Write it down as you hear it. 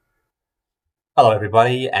Hello,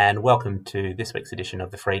 everybody, and welcome to this week's edition of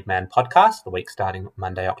the Freedman Podcast, the week starting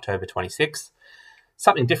Monday, October 26th.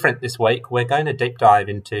 Something different this week. We're going to deep dive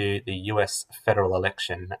into the US federal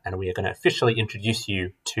election, and we are going to officially introduce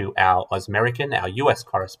you to our AusMerican, our US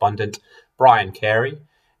correspondent, Brian Carey,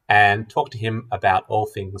 and talk to him about all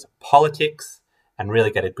things politics and really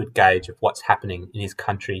get a good gauge of what's happening in his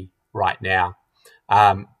country right now.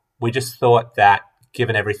 We just thought that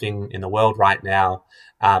given everything in the world right now,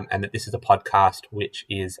 and that this is a podcast which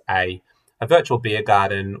is a virtual beer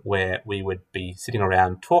garden where we would be sitting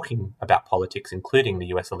around talking about politics, including the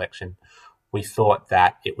US election, we thought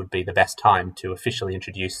that it would be the best time to officially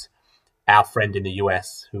introduce our friend in the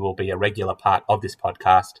US, who will be a regular part of this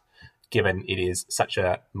podcast, given it is such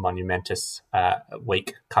a monumentous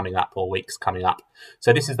week coming up, or weeks coming up.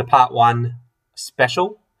 So this is the part one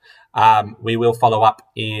special. We will follow up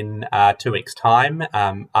in 2 weeks' time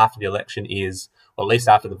after the election is, or at least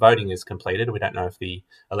after the voting is completed. We don't know if the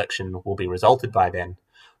election will be resulted by then,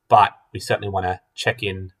 but we certainly want to check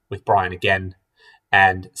in with Brian again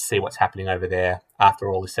and see what's happening over there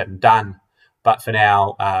after all is said and done. But for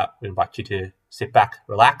now, we invite you to sit back,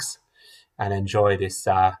 relax, and enjoy this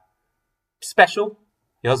special,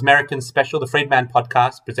 the AusMerican special. The Freedman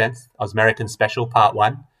Podcast presents AusMerican Special Part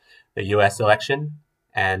 1, the US election,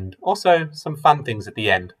 and also some fun things at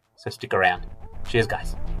the end. So stick around. Cheers,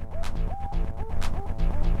 guys.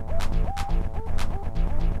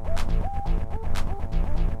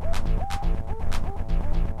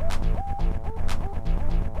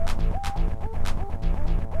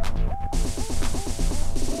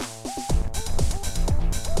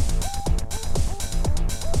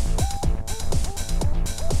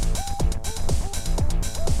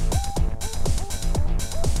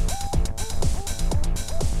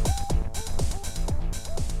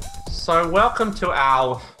 So welcome to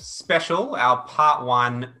our special, our part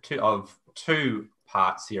one of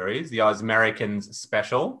two-part series, the AusMericans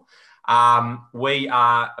special. We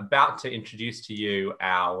are about to introduce to you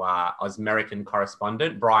our AusMerican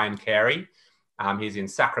correspondent, Brian Carey. He's in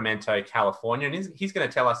Sacramento, California, and he's going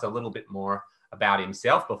to tell us a little bit more about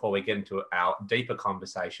himself before we get into our deeper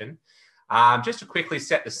conversation. Just to quickly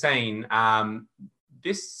set the scene,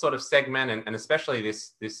 this sort of segment, and especially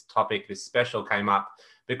this topic, this special, came up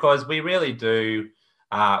because we really do,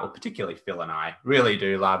 well, particularly Phil and I, really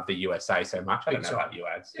do love the USA so much. I don't know about you,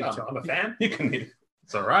 Ads. Yeah, I'm a fan. You can.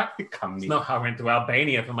 It's all right. Come No, I went to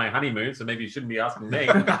Albania for my honeymoon, so maybe you shouldn't be asking me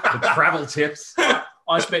for travel tips.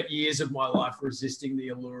 I spent years of my life resisting the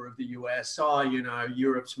allure of the US. Oh,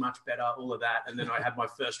 Europe's much better, all of that. And then I had my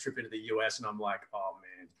first trip into the US, and I'm like, oh,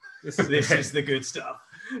 man, this is the good stuff.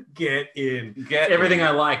 Get in. Everything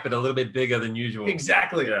I like, but a little bit bigger than usual.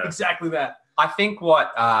 Exactly. Yeah. Exactly that. I think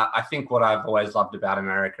what I've always loved about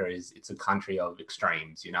America is it's a country of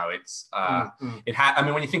extremes. It's it has. I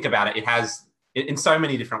mean, when you think about it, it has in so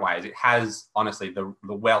many different ways. It has honestly the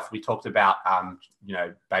wealth we talked about.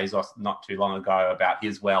 Bezos not too long ago about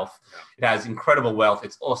his wealth. Yeah. It has incredible wealth.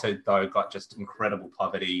 It's also though got just incredible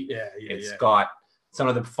poverty. It's got some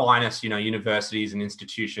of the finest universities and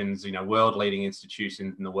institutions, world leading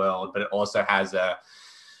institutions in the world. But it also has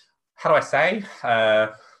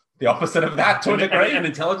the opposite of that to a degree. An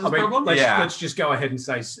intelligence problem? Let's just go ahead and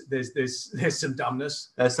say there's some dumbness.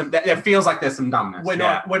 It feels like there's some dumbness. We're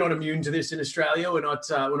not immune to this in Australia. We're not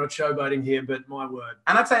showboating here, but my word.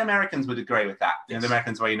 And I'd say Americans would agree with that. Yes. The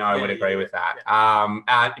Americans would agree with that.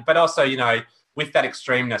 Yeah. But also, with that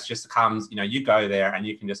extremeness just comes, you go there and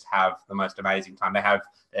you can just have the most amazing time.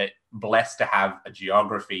 They're blessed to have a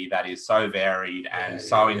geography that is so varied and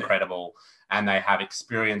so incredible. And they have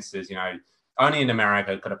experiences, only in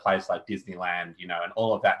America could a place like Disneyland, and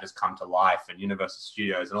all of that just come to life, and Universal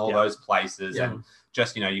Studios and all those places. Yeah. And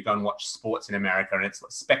just, you go and watch sports in America and it's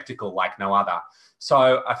a spectacle like no other.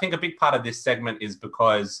 So I think a big part of this segment is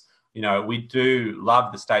because, we do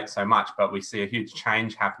love the state so much, but we see a huge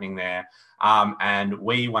change happening there. And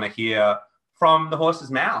we want to hear from the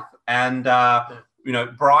horse's mouth. And,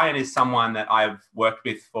 Brian is someone that I've worked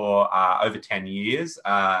with for over 10 years.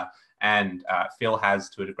 And Phil has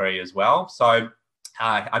to a degree as well. So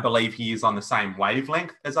I believe he is on the same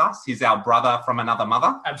wavelength as us. He's our brother from another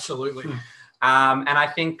mother. Absolutely. And I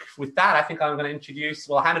think with that, I'm going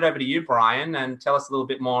to hand it over to you, Brian, and tell us a little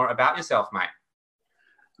bit more about yourself, mate.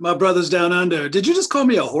 My brother's down under. Did you just call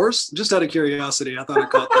me a horse? Just out of curiosity. I thought I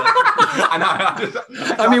caught that. I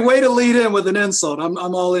know. I mean, way to lead in with an insult. I'm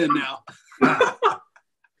all in now.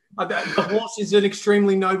 The horse is an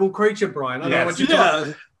extremely noble creature, Brian. I know what you're talking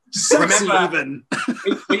about. Sexy. Remember,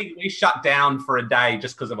 we shut down for a day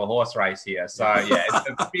just because of a horse race here. So yeah, it's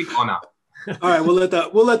a big honor. All right, we'll let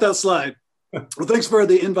that slide. Well, thanks for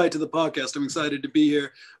the invite to the podcast. I'm excited to be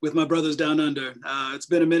here with my brothers down under. It's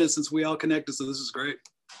been a minute since we all connected, so this is great.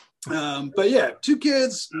 But yeah, 2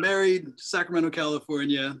 kids, married, Sacramento,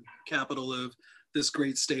 California, capital of this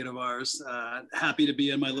great state of ours. Happy to be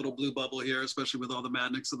in my little blue bubble here, especially with all the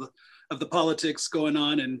madness of the politics going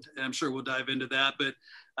on, and I'm sure we'll dive into that. But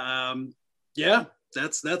yeah,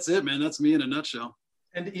 that's it, man. That's me in a nutshell.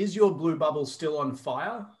 And is your blue bubble still on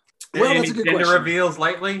fire? Well, that's a good gender question. reveals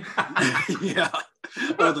lately? Yeah.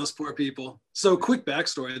 Oh, those poor people. So quick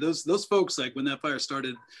backstory. Those folks, like when that fire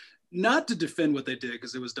started, not to defend what they did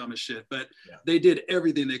because it was dumb as shit, but they did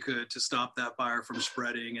everything they could to stop that fire from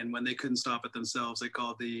spreading. And when they couldn't stop it themselves, they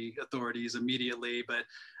called the authorities immediately. But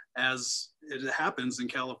as it happens in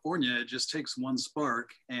California, it just takes one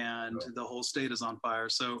spark and the whole state is on fire.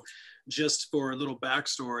 So just for a little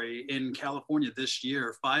backstory, in California this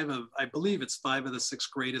year, I believe it's 5 of the 6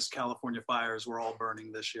 greatest California fires were all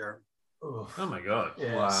burning this year. Oh my God.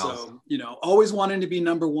 Yeah. Wow. So, always wanting to be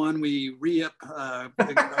number one, we re-up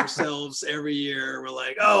ourselves every year. We're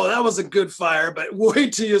like, oh, that was a good fire, but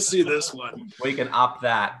wait till you see this one. We can up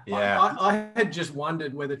that. Yeah. I had just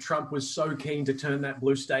wondered whether Trump was so keen to turn that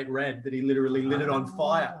blue state red that he literally lit it on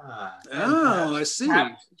fire. Oh, I see.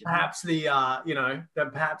 Perhaps the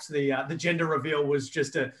gender reveal was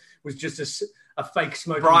just a fake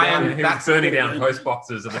smoking Brian, gun. That's burning down post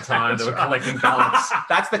boxes at the time. They were collecting ballots.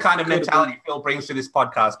 That's the kind of mentality Phil brings to this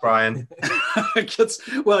podcast, Brian.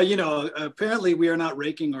 Well, apparently we are not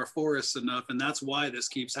raking our forests enough, and that's why this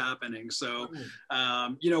keeps happening. So,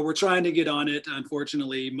 we're trying to get on it.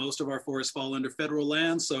 Unfortunately, most of our forests fall under federal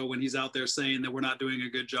land. So when he's out there saying that we're not doing a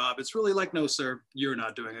good job, it's really like, no, sir, you're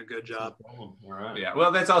not doing a good job. All right. Yeah.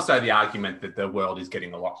 Well, there's also the argument that the world is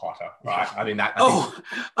getting a lot hotter, right? I mean, I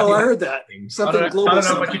heard that. I don't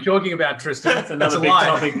know what you're talking about, Tristan. That's another big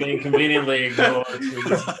topic being conveniently ignored.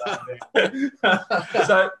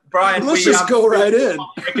 So, Brian, let's just go right in.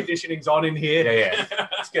 Air conditioning's on in here. Yeah.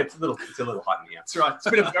 It's a little hot in here. That's right. It's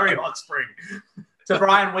been a very hot spring. So,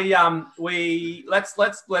 Brian,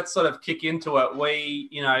 let's sort of kick into it.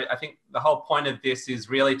 I think the whole point of this is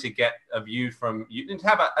really to get a view from you and to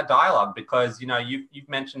have a dialogue, because you've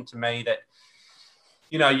mentioned to me that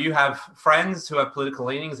you have friends who have political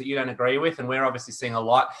leanings that you don't agree with, and we're obviously seeing a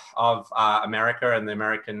lot of America and the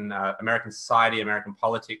American society, American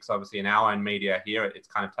politics, obviously in our own media here. It's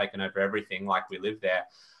kind of taken over everything, like we live there.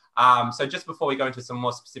 So just before we go into some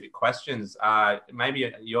more specific questions,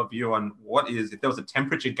 maybe your view on if there was a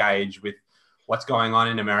temperature gauge with what's going on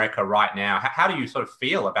in America right now, how do you sort of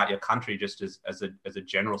feel about your country just as a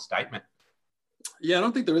general statement? Yeah, I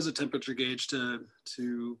don't think there is a temperature gauge to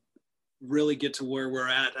really get to where we're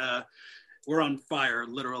at. We're on fire,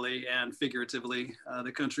 literally and figuratively.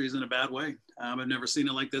 The country is in a bad way. I've never seen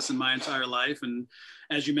it like this in my entire life. And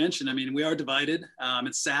as you mentioned, I mean, we are divided.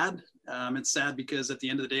 It's sad. It's sad because at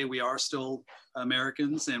the end of the day, we are still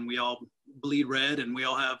Americans, and we all bleed red, and we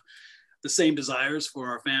all have the same desires for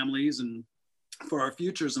our families and for our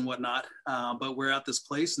futures and whatnot. But we're at this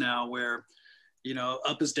place now where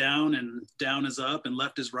up is down and down is up and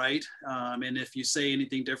left is right. And if you say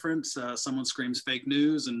anything different, someone screams fake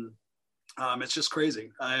news, and it's just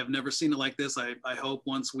crazy. I have never seen it like this. I hope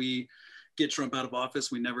once we get Trump out of office,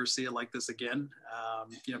 we never see it like this again.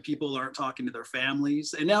 People aren't talking to their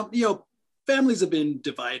families, and now, families have been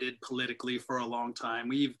divided politically for a long time.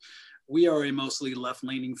 We are a mostly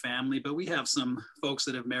left-leaning family, but we have some folks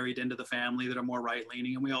that have married into the family that are more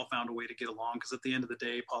right-leaning, and we all found a way to get along, because at the end of the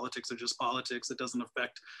day, politics are just politics. It doesn't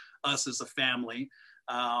affect us as a family.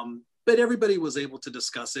 But everybody was able to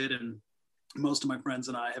discuss it, and most of my friends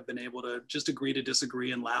and I have been able to just agree to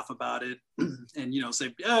disagree and laugh about it and,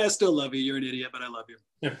 say, yeah, I still love you. You're an idiot, but I love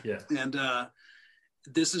you. Yeah. And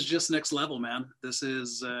this is just next level, man. This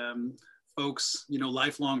is folks,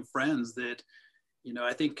 lifelong friends that,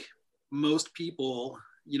 I think most people,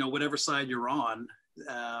 whatever side you're on,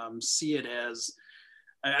 see it as,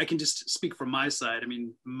 I can just speak from my side. I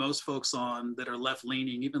mean, most folks that are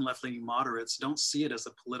left-leaning, even left-leaning moderates, don't see it as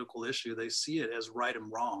a political issue. They see it as right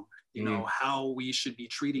and wrong. How we should be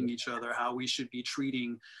treating each other, how we should be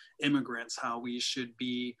treating immigrants, how we should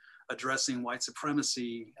be addressing white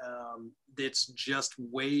supremacy. It's just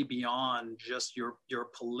way beyond just your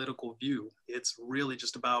political view. It's really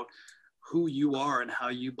just about who you are and how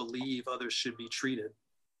you believe others should be treated.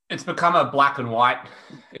 It's become a black and white.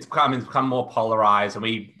 It's become more polarized, and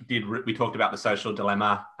we talked about the social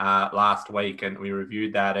dilemma last week, and we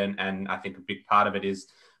reviewed that. And I think a big part of it is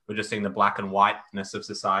we're just seeing the black and whiteness of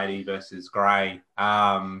society versus grey.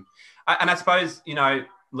 And I suppose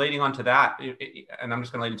leading on to that, and I'm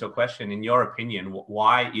just going to lead into a question. In your opinion,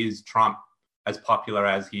 why is Trump as popular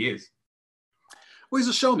as he is? Well, he's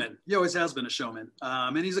a showman. He always has been a showman,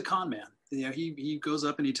 and he's a con man. You know, he goes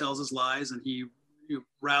up and he tells his lies, and he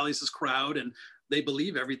rallies his crowd, and they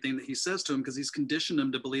believe everything that he says to them because he's conditioned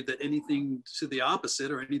them to believe that anything to the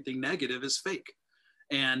opposite or anything negative is fake.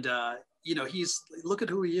 And you know, look at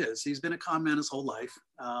who he is. He's been a con man his whole life.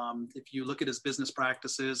 If you look at his business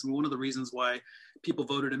practices, and one of the reasons why people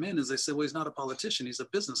voted him in is they said, well, he's not a politician, he's a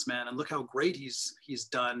businessman, and look how great he's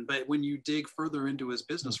done. But when you dig further into his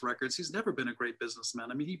business records, he's never been a great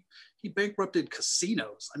businessman. I mean, he bankrupted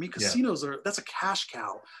casinos. I mean, casinos that's a cash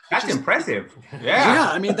cow. That's impressive.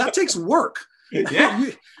 Yeah. I mean, that takes work. Yeah.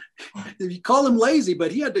 You call him lazy,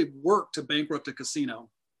 but he had to work to bankrupt a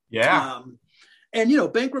casino. Yeah. And, you know,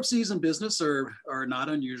 bankruptcies in business are not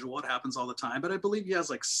unusual. It happens all the time, but I believe he has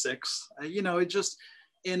like 6, you know,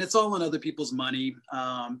 and it's all on other people's money.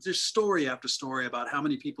 There's story after story about how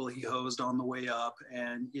many people he hosed on the way up.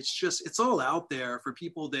 And it's all out there for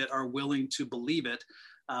people that are willing to believe it.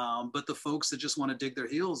 But the folks that just want to dig their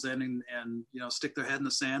heels in and, you know, stick their head in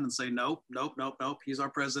the sand and say, nope, he's our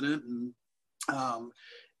president. And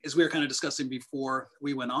as we were kind of discussing before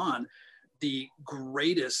we went on, the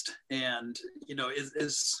greatest, and, you know,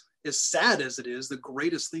 as sad as it is, the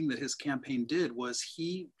greatest thing that his campaign did was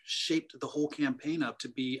he shaped the whole campaign up to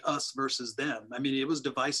be us versus them. I mean, it was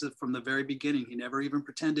divisive from the very beginning. He never even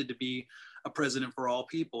pretended to be a president for all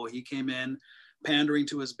people. He came in pandering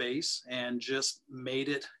to his base and just made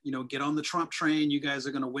it, you know, get on the Trump train. You guys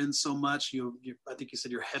are going to win so much. I think he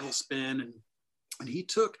said your head will spin. And he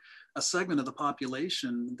took a segment of the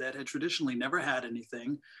population that had traditionally never had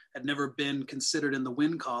anything, had never been considered in the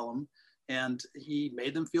win column. And he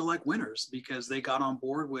made them feel like winners because they got on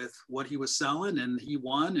board with what he was selling, and he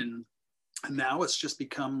won. And now it's just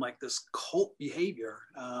become like this cult behavior.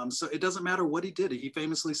 So it doesn't matter what he did. He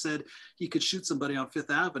famously said he could shoot somebody on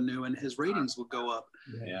Fifth Avenue and his ratings would go up.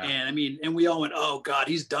 Yeah. And I mean, and we all went, oh God,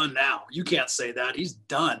 he's done now. You can't say that. He's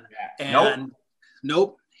done. Yeah. And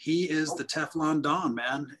nope. He is the Teflon Don,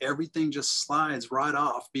 man. Everything just slides right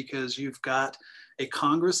off because you've got a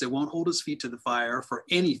Congress that won't hold his feet to the fire for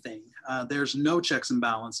anything. There's no checks and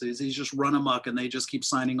balances. He's just run amok and they just keep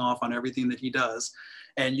signing off on everything that he does.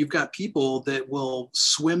 And you've got people that will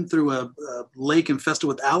swim through a lake infested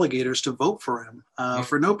with alligators to vote for him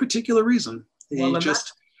for no particular reason.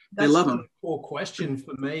 They love him. The core question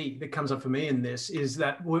for me that comes up for me in this is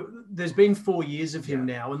that there's been 4 years of him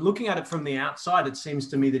now, and looking at it from the outside, it seems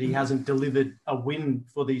to me that he hasn't delivered a win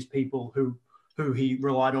for these people who he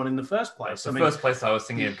relied on in the first place. The first place I was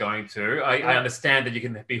thinking of going to. I understand that you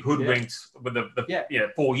can be hoodwinked with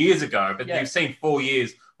the 4 years ago, but you've seen 4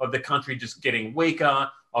 years of the country just getting weaker,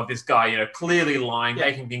 of this guy, you know, clearly lying,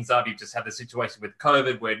 making things up. You've just had the situation with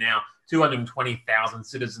COVID where now 220,000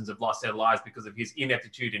 citizens have lost their lives because of his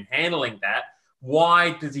ineptitude in handling that.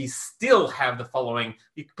 Why does he still have the following?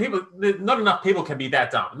 People, not enough people can be that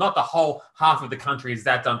dumb. Not the whole half of the country is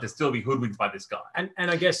that dumb to still be hoodwinked by this guy. And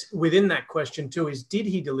I guess within that question too is, did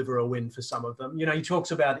he deliver a win for some of them? You know, he talks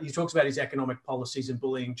about his economic policies and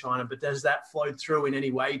bullying China, but does that flow through in any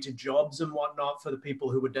way to jobs and whatnot for the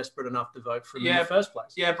people who were desperate enough to vote for him in the first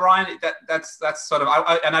place? Yeah, Brian, that's sort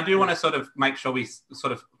of, and I do want to sort of make sure we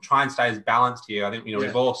sort of try and stay as balanced here. I think, you know,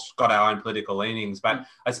 we've all got our own political leanings, but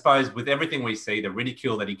I suppose with everything we see, the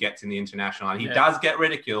ridicule that he gets in the international, and he does get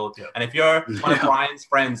ridiculed. And if you're one of Brian's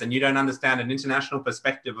friends and you don't understand an international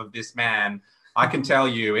perspective of this man, I can tell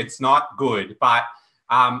you it's not good. But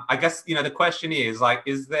I guess, you know, the question is, like,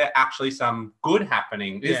 is there actually some good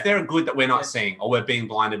happening? Is there a good that we're not seeing, or we're being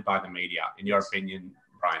blinded by the media, in your opinion,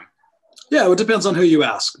 Brian? Yeah, well, it depends on who you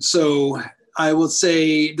ask. So I would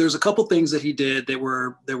say there's a couple things that he did that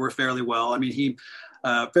were fairly well. I mean, he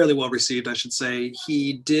fairly well received, I should say.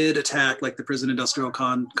 He did attack like the prison industrial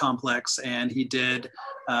complex, and he did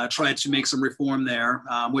try to make some reform there,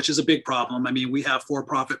 which is a big problem. I mean, we have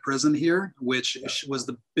for-profit prison here, which was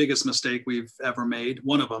the biggest mistake we've ever made.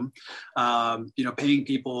 One of them, you know, paying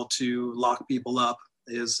people to lock people up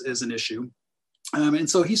is an issue. And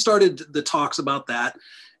so he started the talks about that.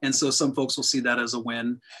 And so some folks will see that as a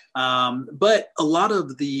win. But a lot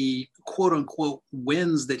of the quote unquote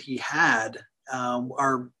wins that he had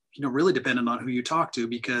are, you know, really dependent on who you talk to,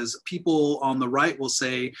 because people on the right will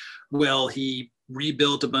say, well, he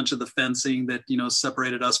rebuilt a bunch of the fencing that, you know,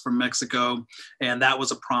 separated us from Mexico. And that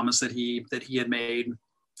was a promise that he had made.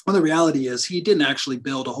 Well, the reality is he didn't actually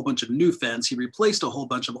build a whole bunch of new fence. He replaced a whole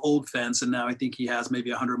bunch of old fence. And now I think he has maybe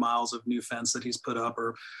 100 miles of new fence that he's put up,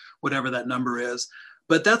 or whatever that number is.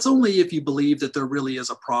 But that's only if you believe that there really is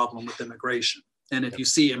a problem with immigration. And if you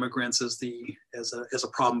see immigrants as a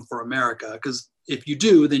problem for America, because if you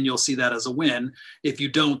do, then you'll see that as a win. If you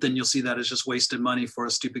don't, then you'll see that as just wasted money for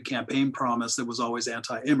a stupid campaign promise that was always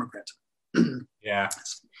anti-immigrant. Yeah.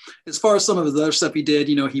 As far as some of the other stuff he did,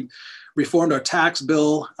 he reformed our tax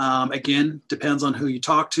bill. Again, depends on who you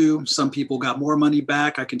talk to. Some people got more money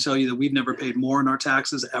back. I can tell you that we've never paid more in our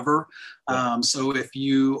taxes ever. So if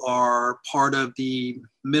you are part of the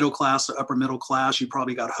middle class or upper middle class, you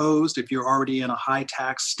probably got hosed. If you're already in a high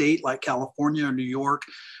tax state like California or New York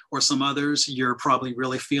or some others, you're probably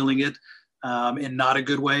really feeling it in not a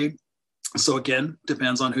good way. So again,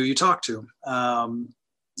 depends on who you talk to.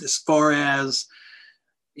 As far as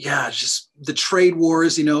just the trade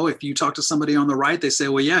wars, if you talk to somebody on the right, they say,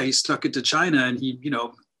 well, yeah, he stuck it to China and he,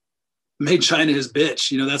 made China his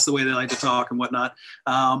bitch. That's the way they like to talk and whatnot.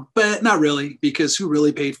 But not really, because who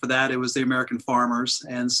really paid for that? It was the American farmers.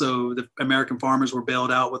 And so the American farmers were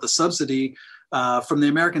bailed out with a subsidy from the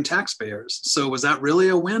American taxpayers. So was that really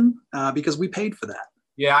a win? Because we paid for that.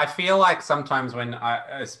 Yeah, I feel like sometimes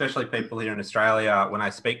especially people here in Australia, when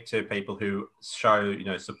I speak to people who show,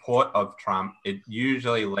 support of Trump, it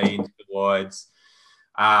usually leans towards,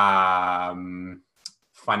 at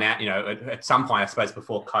some point, I suppose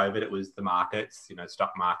before COVID, it was the markets,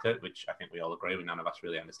 stock market, which I think we all agree with. None of us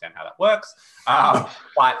really understand how that works.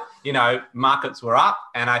 But markets were up,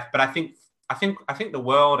 but I think the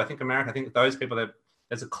world, I think America, I think those people,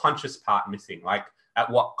 there's a conscious part missing, like. At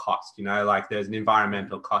what cost? There's an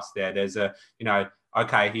environmental cost there. There's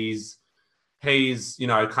okay, he's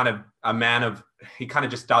kind of a man of, he kind of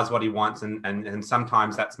just does what he wants. And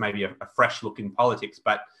sometimes that's maybe a fresh look in politics,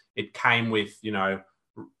 but it came with,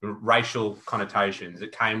 racial connotations.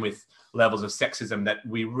 It came with levels of sexism that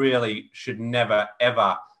we really should never,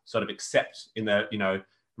 ever sort of accept in the,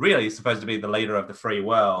 really supposed to be the leader of the free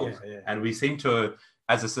world. Yeah. And we seem to,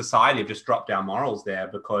 as a society, have just dropped our morals there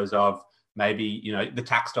because of, maybe, the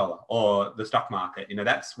tax dollar or the stock market,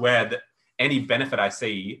 that's where any benefit I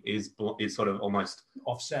see is sort of almost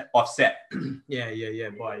offset. Yeah.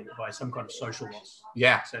 By some kind of social loss.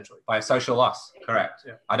 Yeah. Essentially. By a social loss. Correct.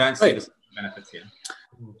 Yeah. I don't see the benefits here.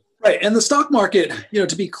 Right. And the stock market,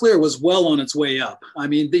 to be clear, was well on its way up. I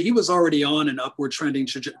mean, he was already on an upward trending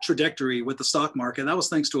trajectory with the stock market. That was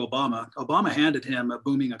thanks to Obama. Obama handed him a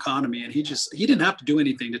booming economy, and he didn't have to do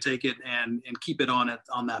anything to take it and keep it on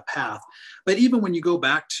that path. But even when you go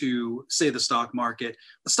back to, say, the stock market,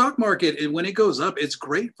 when it goes up, it's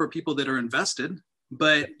great for people that are invested.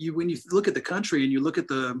 But when you look at the country and you look at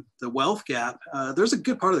the wealth gap, there's a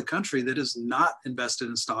good part of the country that is not invested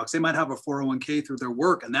in stocks. They might have a 401k through their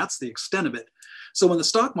work, and that's the extent of it. So when the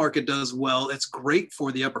stock market does well, it's great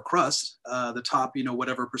for the upper crust, the top,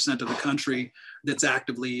 whatever percent of the country that's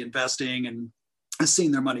actively investing and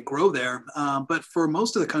seeing their money grow there. But for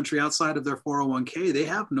most of the country outside of their 401k, they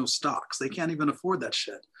have no stocks. They can't even afford that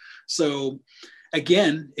shit. So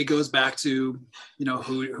again, it goes back to,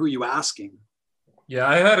 who you asking. Yeah,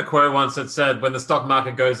 I heard a quote once that said, when the stock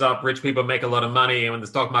market goes up, rich people make a lot of money. And when the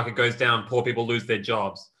stock market goes down, poor people lose their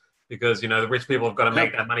jobs because, the rich people have got to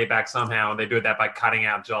make that money back somehow. And they do that by cutting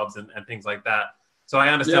out jobs and things like that. So I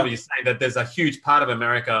understand what you're saying, that there's a huge part of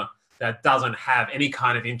America that doesn't have any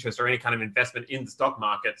kind of interest or any kind of investment in the stock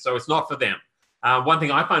market. So it's not for them. One thing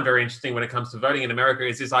I find very interesting when it comes to voting in America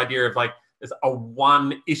is this idea of there's a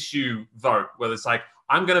one issue vote, where it's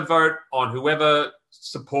I'm going to vote on whoever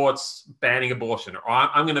supports banning abortion, or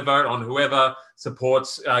I'm going to vote on whoever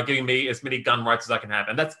supports giving me as many gun rights as I can have.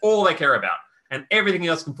 And that's all they care about. And everything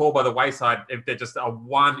else can fall by the wayside if they're just a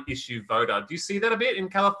one issue voter. Do you see that a bit in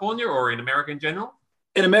California or in America in general?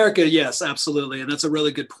 In America, yes, absolutely. And that's a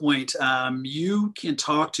really good point. You can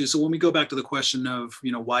talk to, so when we go back to the question of,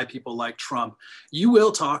 why people like Trump, you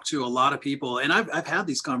will talk to a lot of people. And I've had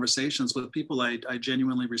these conversations with people I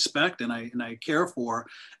genuinely respect and I care for.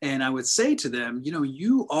 And I would say to them,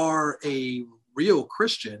 you are a real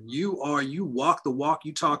Christian. You walk the walk,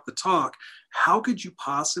 you talk the talk. How could you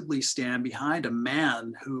possibly stand behind a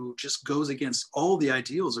man who just goes against all the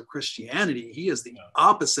ideals of Christianity? He is the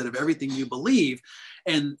opposite of everything you believe.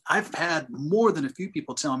 And I've had more than a few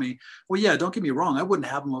people tell me, well, yeah, don't get me wrong, I wouldn't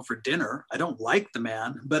have him over for dinner. I don't like the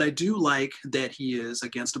man, but I do like that he is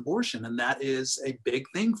against abortion. And that is a big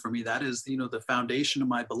thing for me. That is, the foundation of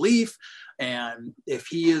my belief. And if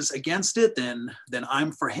he is against it, then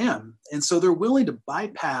I'm for him. And so they're willing to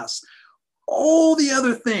bypass all the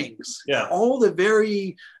other things, all the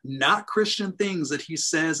very not Christian things that he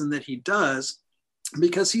says and that he does,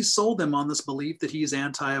 because he sold them on this belief that he's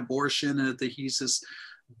anti-abortion and that he's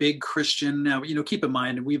big Christian. Now, keep in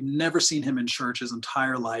mind, we've never seen him in church his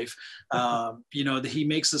entire life. He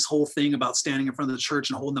makes this whole thing about standing in front of the church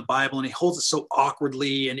and holding the Bible, and he holds it so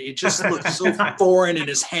awkwardly, and it just looks so foreign, and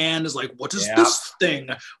his hand is like, what is this thing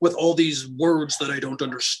with all these words that I don't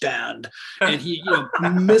understand? And he,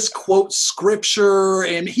 misquotes scripture,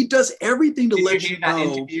 and he does everything to let you know.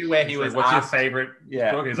 Interview where he was what's your favorite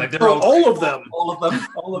book? He's like, all of them. All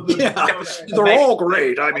of them. Yeah, they're all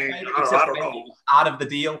great. I mean, I don't know. Art of the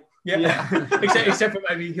Deal. Yeah. except for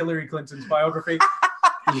maybe Hillary Clinton's biography.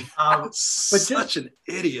 But such an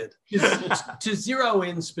idiot. To zero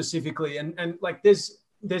in specifically, and like there's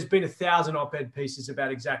been 1,000 op-ed pieces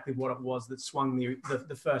about exactly what it was that swung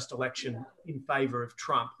the first election in favor of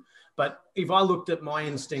Trump. But if I looked at my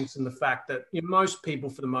instincts and the fact that most people,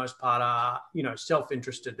 for the most part, are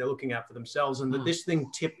self-interested, they're looking out for themselves, and that this thing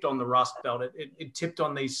tipped on the Rust Belt. It tipped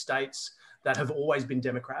on these states that have always been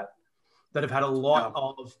Democrat, that have had a lot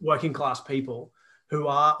of working class people who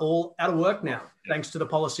are all out of work now, thanks to the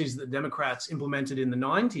policies that Democrats implemented in the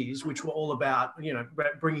 90s, which were all about,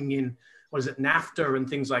 bringing in, NAFTA and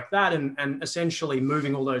things like that, and essentially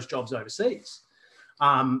moving all those jobs overseas.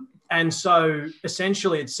 And so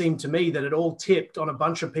essentially it seemed to me that it all tipped on a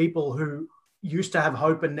bunch of people who used to have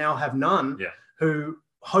hope and now have none, who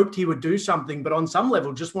hoped he would do something, but on some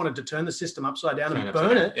level just wanted to turn the system upside down and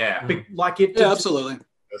burn it. Absolutely.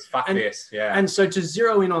 And so to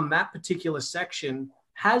zero in on that particular section,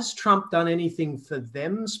 has Trump done anything for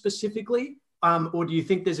them specifically? Or do you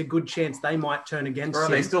think there's a good chance they might turn against him? Are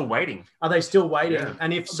they still waiting? Are they still waiting? Yeah.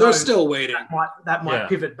 And if so, they're still waiting. That might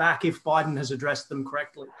pivot back if Biden has addressed them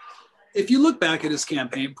correctly. If you look back at his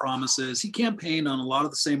campaign promises, he campaigned on a lot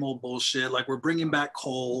of the same old bullshit. Like, we're bringing back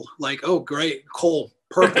coal. Like, oh, great, coal.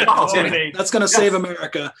 Perfect. That's going to save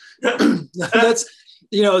America. That's...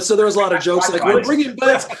 so there was a lot of jokes like, we're bringing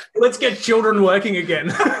back... Let's get children working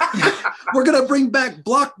again. We're going to bring back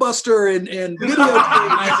Blockbuster and video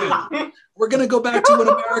games. We're going to go back to when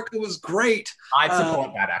America was great. I'd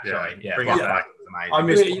support that, actually. Bring it back.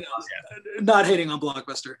 Not hating on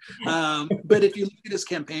Blockbuster. But if you look at his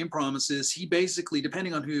campaign promises, he basically,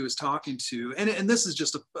 depending on who he was talking to, and this is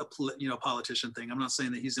just a politician thing. I'm not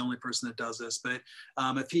saying that he's the only person that does this, but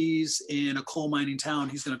if he's in a coal mining town,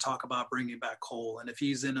 he's going to talk about bringing back coal. And if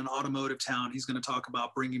he's in an automotive town, he's going to talk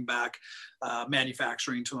about bringing back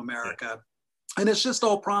manufacturing to America. And it's just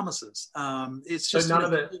all promises. It's just so none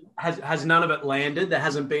of it has none of it landed. There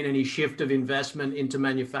hasn't been any shift of investment into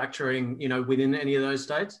manufacturing, within any of those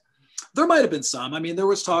states. There might have been some. I mean, there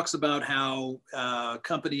was talks about how a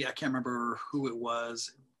company, I can't remember who it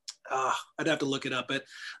was. I'd have to look it up, but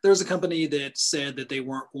there was a company that said that they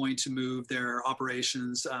weren't going to move their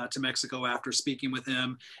operations to Mexico after speaking with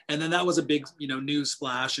him. And then that was a big, news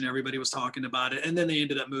flash, and everybody was talking about it. And then they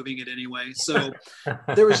ended up moving it anyway. So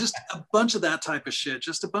there was just a bunch of that type of shit,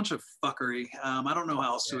 just a bunch of fuckery. I don't know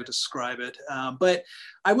how else to describe it. But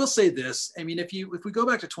I will say this. I mean, if we go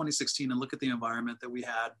back to 2016 and look at the environment that we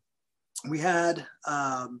had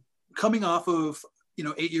coming off of,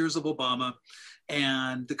 8 years of Obama,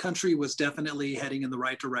 and the country was definitely heading in the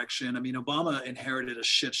right direction. I mean, Obama inherited a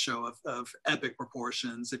shit show of epic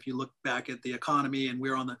proportions. If you look back at the economy, and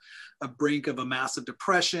we're on the brink of a massive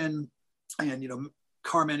depression, and,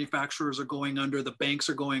 car manufacturers are going under, the banks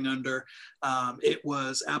are going under. It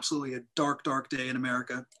was absolutely a dark, dark day in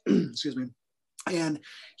America. Excuse me. And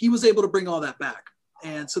he was able to bring all that back.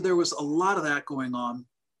 And so there was a lot of that going on.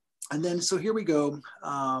 And then, so here we go.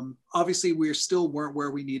 Obviously, we still weren't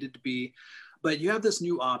where we needed to be, but you have this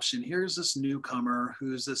new option. Here's this newcomer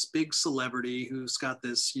who's this big celebrity who's got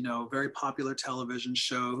this, very popular television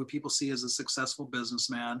show who people see as a successful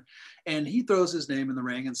businessman. And he throws his name in the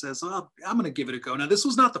ring and says, I'm going to give it a go. Now, this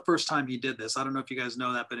was not the first time he did this. I don't know if you guys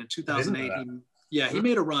know that, but in 2008, he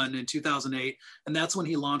made a run in 2008. And that's when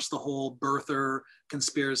he launched the whole birther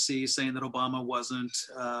conspiracy, saying that Obama wasn't.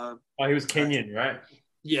 He was Kenyan, right?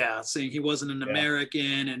 Yeah, saying he wasn't an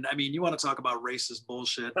American. And I mean, you want to talk about racist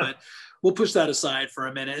bullshit, but we'll push that aside for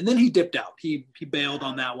a minute. And then he dipped out. He bailed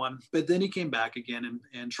on that one, but then he came back again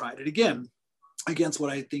and tried it again against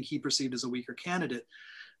what I think he perceived as a weaker candidate.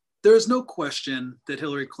 There is no question that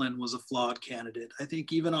Hillary Clinton was a flawed candidate. I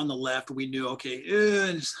think even on the left, we knew, okay,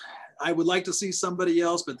 I would like to see somebody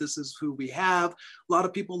else, but this is who we have. A lot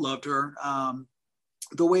of people loved her.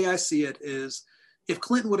 The way I see it is, if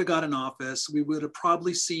Clinton would have got in office, we would have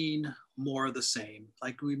probably seen more of the same.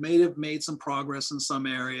 Like, we may have made some progress in some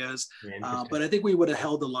areas, but I think we would have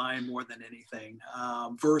held the line more than anything,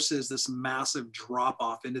 versus this massive drop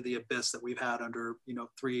off into the abyss that we've had under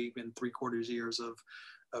 3 3/4 years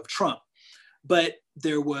of Trump. But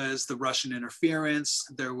there was the Russian interference.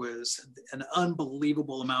 There was an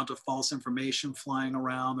unbelievable amount of false information flying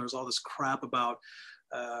around. There's all this crap about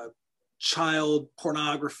child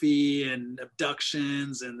pornography and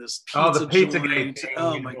abductions and this pizza joint.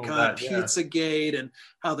 Oh my God, Pizzagate, and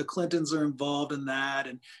how the Clintons are involved in that.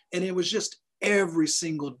 And it was just every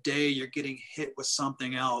single day you're getting hit with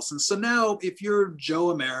something else. And so now if you're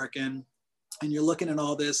Joe American and you're looking at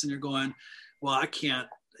all this and you're going, well, I can't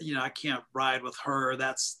ride with her.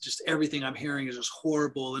 That's just everything I'm hearing is just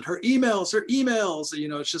horrible. And her emails,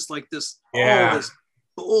 it's just like this, all this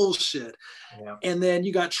bullshit. Yeah. And then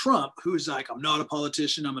you got Trump, who's like, I'm not a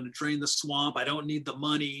politician. I'm going to drain the swamp. I don't need the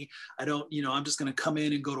money. I'm just going to come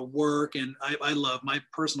in and go to work. And I love, my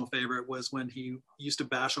personal favorite was when he used to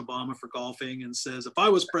bash Obama for golfing and says, if I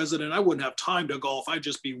was president, I wouldn't have time to golf. I'd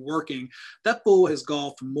just be working. That fool has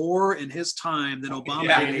golfed more in his time than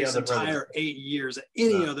Obama did in his entire 8 years at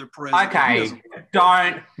any other president. Okay,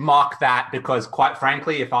 don't mock that, because quite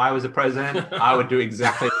frankly, if I was a president, I would do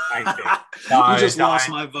exactly the same thing. You just lost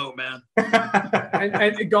my vote, man.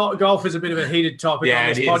 and golf is a bit of a heated topic on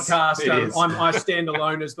this podcast. I stand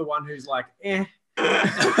alone as the one who's like, eh.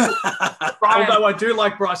 Although I do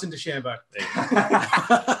like Bryson DeChambeau.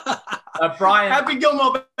 Brian, Happy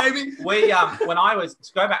Gilmore, baby. We when I was,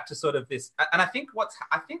 to go back to sort of this, and I think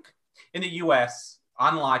in the US,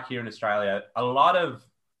 unlike here in Australia, a lot of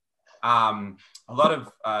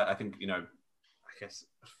I think, I guess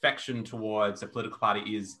affection towards a political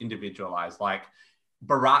party is individualized. Like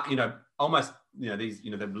Barack, almost, these,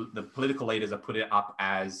 the political leaders are put it up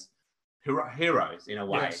as heroes in a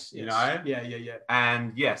way, Yeah.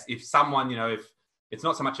 And yes, if someone, if it's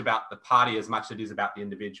not so much about the party as much as it is about the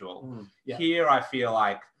individual. Here, I feel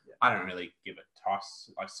like I don't really give a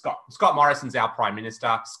toss. Like Scott Morrison's our prime minister,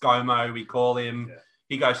 ScoMo, we call him. Yeah.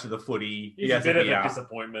 He goes to the footy. He's a bit of a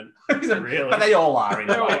disappointment. Really. But they all are.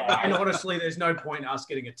 And honestly, there's no point in us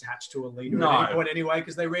getting attached to a leader at any point anyway,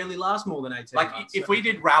 because they rarely last more than 18 months. If we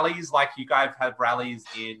did rallies, like you guys have rallies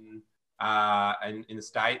in the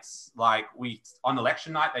States, like on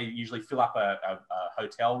election night, they usually fill up a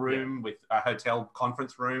hotel room with a hotel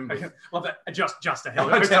conference room. Well, just a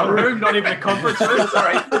hotel room, not even a conference room.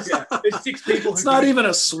 Sorry. There's 6 people. It's not even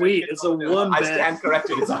a suite. It's a one bed. I stand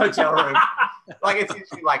corrected. It's a hotel room. It's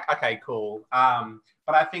usually like, okay, cool.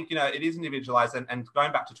 But I think, it is individualized. And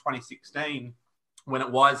going back to 2016, when it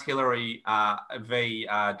was Hillary v.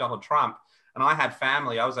 Donald Trump, and I had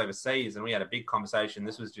family, I was overseas, and we had a big conversation.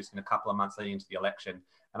 This was just in a couple of months leading into the election.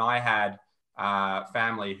 And I had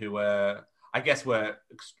family who were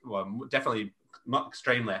definitely not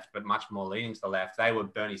extreme left, but much more leaning to the left. They were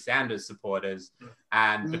Bernie Sanders supporters.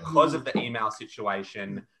 And because of the email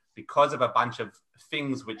situation, because of a bunch of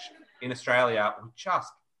things which in Australia we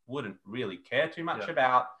just wouldn't really care too much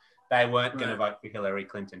about, they weren't going to vote for Hillary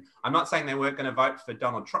Clinton. I'm not saying they weren't going to vote for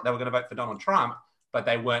Donald Trump. They were going to vote for Donald Trump, but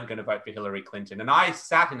they weren't going to vote for Hillary Clinton. And I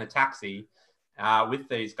sat in a taxi with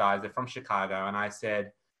these guys. They're from Chicago. And I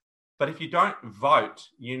said, but if you don't vote,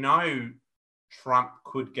 Trump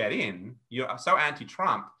could get in. You're so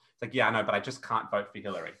anti-Trump. It's like, yeah, I know, but I just can't vote for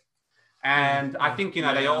Hillary. And I think,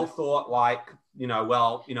 they all thought like, I'm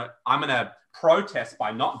going to protest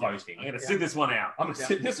by not voting. I'm going to sit this one out. I'm going to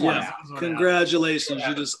sit this one out. Congratulations.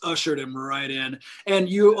 You just ushered him right in. And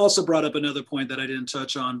you also brought up another point that I didn't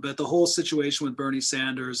touch on, but the whole situation with Bernie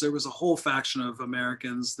Sanders, there was a whole faction of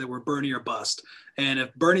Americans that were Bernie or bust. And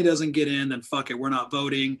if Bernie doesn't get in, then fuck it, we're not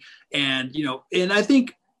voting. And, and I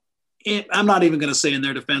think, I'm not even going to say in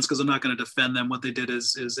their defense, because I'm not going to defend them. What they did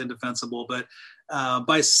is indefensible. But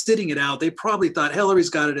by sitting it out, they probably thought Hillary's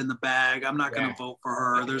got it in the bag. I'm not going to vote for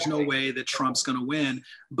her. There's no way that Trump's going to win.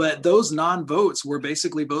 But those non-votes were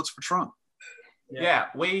basically votes for Trump. Yeah,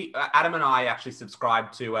 we, Adam and I actually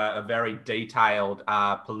subscribe to a very detailed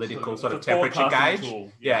political sort of temperature gauge.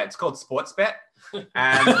 Tool. Yeah, it's called Sportsbet.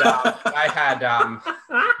 And they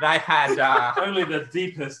had only the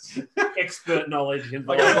deepest expert knowledge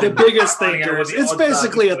involved. The biggest thinkers. It's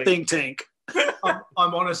basically a think tank.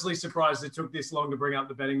 I'm honestly surprised it took this long to bring up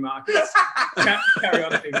the betting markets. Carry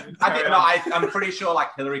on. I'm pretty sure like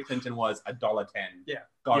Hillary Clinton was $1.10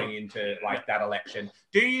 going into that election.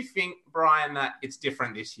 Do you think, Brian, that it's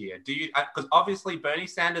different this year? Do you? Because obviously Bernie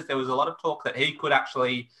Sanders, there was a lot of talk that he could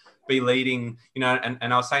actually be leading, and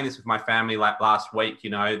I was saying this with my family like last week,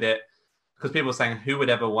 that because people were saying who would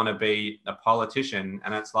ever want to be a politician,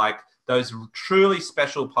 and it's like those truly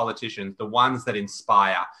special politicians, the ones that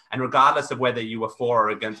inspire, and regardless of whether you were for or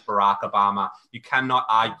against Barack Obama, you cannot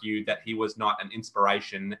argue that he was not an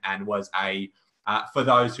inspiration and was for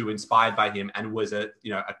those who were inspired by him and was a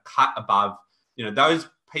cut above, those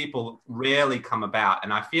people rarely come about.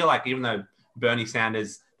 And I feel like even though Bernie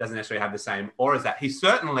Sanders doesn't necessarily have the same aura as that. He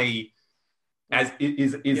certainly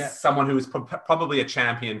is someone who is probably a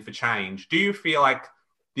champion for change. Do you feel like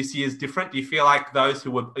this year's different? Do you feel like those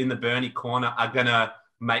who were in the Bernie corner are going to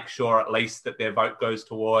make sure at least that their vote goes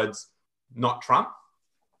towards not Trump?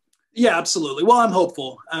 Yeah, absolutely. Well, I'm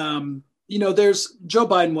hopeful. Joe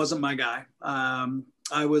Biden wasn't my guy.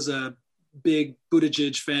 I was a big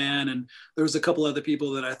Buttigieg fan, and there was a couple other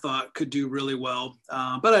people that I thought could do really well.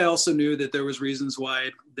 But I also knew that there was reasons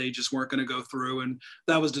why they just weren't going to go through, and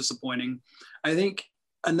that was disappointing. I think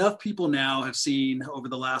enough people now have seen over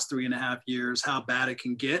the last 3.5 years how bad it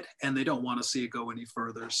can get, and they don't want to see it go any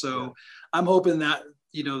further. So I'm hoping that,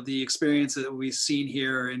 the experience that we've seen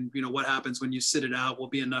here and, what happens when you sit it out will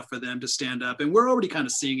be enough for them to stand up. And we're already kind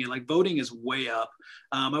of seeing it. Like, voting is way up.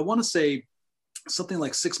 I want to say something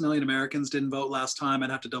like 6 million Americans didn't vote last time. I'd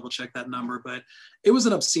have to double check that number, but it was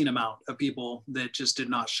an obscene amount of people that just did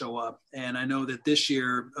not show up. And I know that this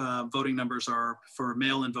year voting numbers are for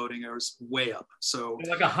mail-in voting is way up. So it's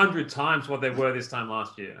like 100 times what they were this time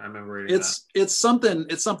last year. I remember reading that. It's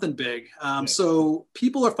something big. So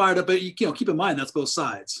people are fired up, but keep in mind that's both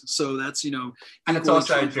sides. So that's, and it's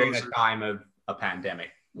also during a time of a pandemic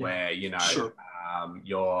where, Sure.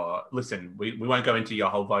 We won't go into your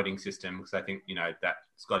whole voting system because I think,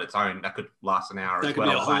 that's got its own, that could last an hour that as could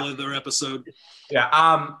well. be a whole other episode. Yeah.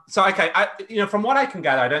 From what I can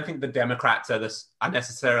gather, I don't think the Democrats are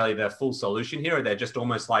necessarily the full solution here. They're just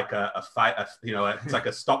almost like it's like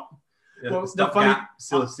a stop. Well, situation.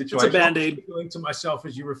 It's a Band-Aid. Feeling to myself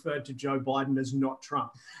as you referred to Joe Biden as not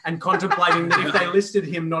Trump, and contemplating that if they listed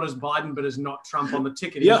him not as Biden but as not Trump on the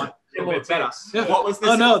ticket, he might feel a bit better. Yeah. What was this?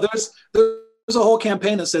 Oh no, there's a whole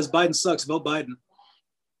campaign that says Biden sucks, vote Biden.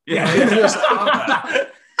 Yeah.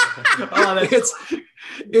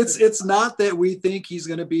 It's not that we think he's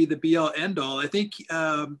going to be the be all end all. I think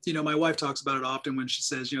my wife talks about it often when she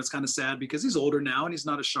says it's kind of sad because he's older now and he's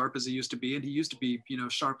not as sharp as he used to be, and he used to be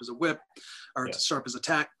sharp as a whip or sharp as a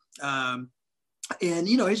tack.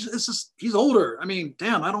 He's older. I mean,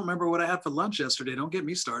 damn, I don't remember what I had for lunch yesterday. Don't get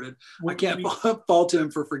me started. I can't fault him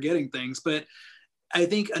for forgetting things, but I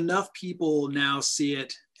think enough people now see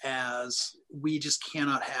it as we just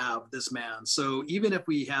cannot have this man. So even if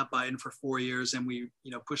we have Biden for 4 years and we,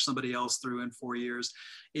 push somebody else through in 4 years,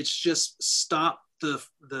 it's just stop the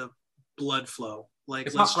blood flow. Like,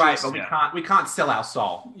 it's not great, but we can't sell our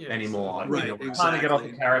soul anymore. Right, exactly. Trying to get off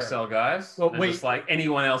the carousel, guys. Well, just like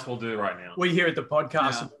anyone else will do right now. We here at the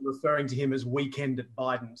podcast are referring to him as Weekend at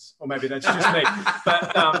Biden's, or maybe that's just me.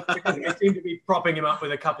 But because they seem to be propping him up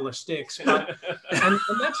with a couple of sticks. But, and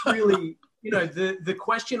that's really, the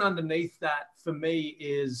question underneath that for me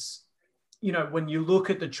is, when you look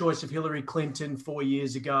at the choice of Hillary Clinton 4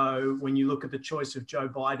 years ago, when you look at the choice of Joe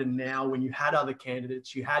Biden now, when you had other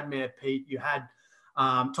candidates, you had Mayor Pete, you had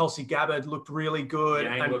Tulsi Gabbard looked really good.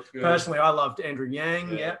 And looked good. Personally, I loved Andrew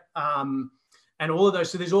Yang. And all of those.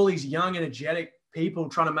 So there's all these young, energetic people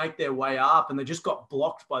trying to make their way up, and they just got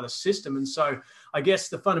blocked by the system. And so I guess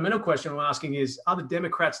the fundamental question I'm asking is, are the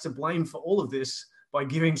Democrats to blame for all of this by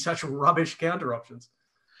giving such rubbish counter options?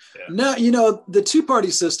 No, the two-party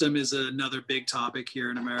system is another big topic here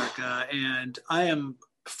in America, and I am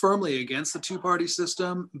firmly against the two-party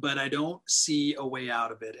system, but I don't see a way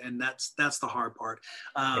out of it, and that's the hard part.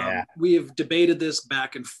 We have debated this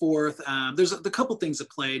back and forth. There's a couple things at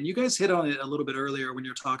play, and you guys hit on it a little bit earlier when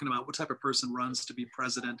you're talking about what type of person runs to be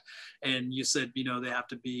president, and you said they have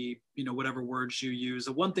to be whatever words you use.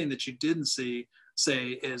 The one thing that you didn't say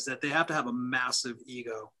is that they have to have a massive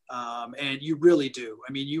ego, and you really do.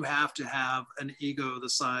 I mean, you have to have an ego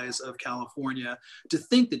the size of California to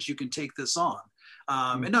think that you can take this on.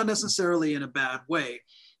 And not necessarily in a bad way.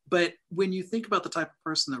 But when you think about the type of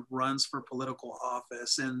person that runs for political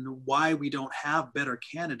office and why we don't have better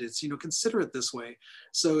candidates, consider it this way.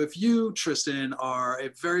 So if you, Tristan, are a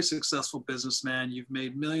very successful businessman, you've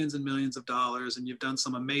made millions and millions of dollars, and you've done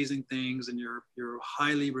some amazing things, and you're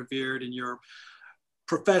highly revered in your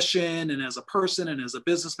profession and as a person and as a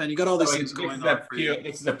businessman, you got all these things going on for you.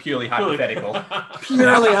 This is a purely hypothetical.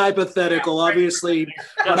 Purely hypothetical. Obviously,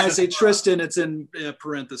 when I say Tristan, it's in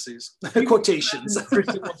parentheses, quotations.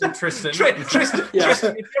 Tristan,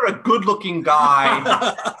 if you're a good-looking guy, you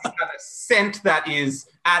have a scent that is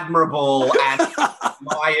admirable and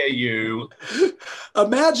admire you.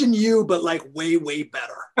 Imagine you, but like way, way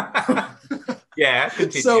better. Yeah,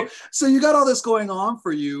 continue. So you got all this going on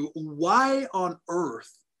for you. Why on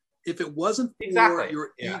earth, if it wasn't for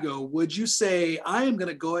your ego, would you say, I am going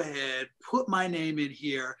to go ahead, put my name in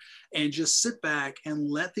here, and just sit back and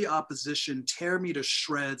let the opposition tear me to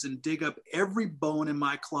shreds and dig up every bone in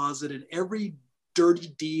my closet and every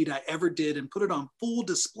dirty deed I ever did and put it on full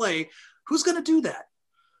display. Who's going to do that?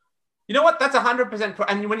 You know what? That's 100%.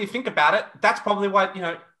 And when you think about it, that's probably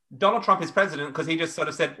why, Donald Trump is president, because he just sort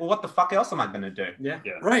of said, well, what the fuck else am I going to do? Yeah.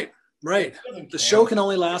 Right. The show can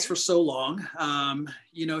only last for so long.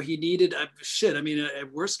 He needed a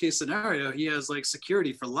worst case scenario, he has like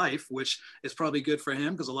security for life, which is probably good for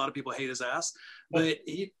him because a lot of people hate his ass. But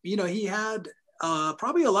he had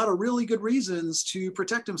probably a lot of really good reasons to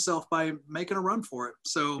protect himself by making a run for it.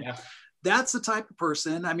 So that's the type of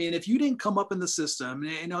person. I mean, if you didn't come up in the system,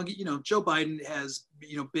 Joe Biden has,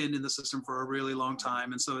 been in the system for a really long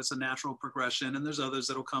time. And so it's a natural progression, and there's others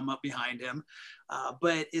that'll come up behind him.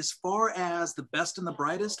 But as far as the best and the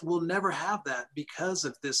brightest, we'll never have that because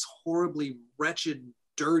of this horribly wretched,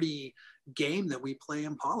 dirty game that we play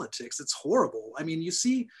in politics. It's horrible. I mean, you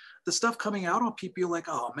see the stuff coming out on people, you're like,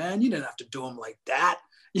 oh man, you didn't have to do them like that.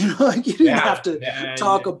 You didn't have to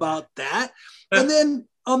talk about that. And then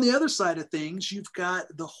on the other side of things, you've got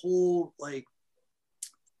the whole,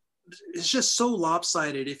 it's just so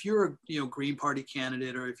lopsided. If you're a Green Party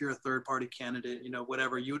candidate, or if you're a third party candidate,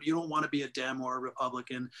 whatever, you don't want to be a Dem or a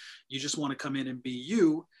Republican. You just want to come in and be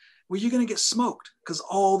you. Well, you're going to get smoked because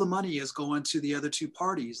all the money is going to the other two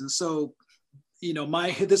parties. And so,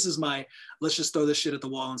 let's just throw this shit at the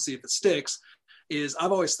wall and see if it sticks. Is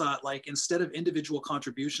I've always thought, instead of individual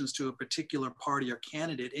contributions to a particular party or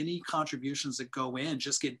candidate, any contributions that go in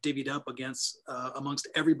just get divvied up amongst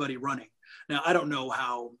everybody running. Now, I don't know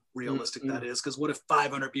how realistic that is, because what if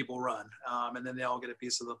 500 people run and then they all get a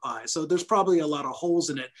piece of the pie? So there's probably a lot of holes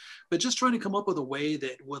in it, but just trying to come up with a way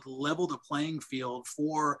that would level the playing field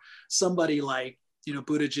for somebody like,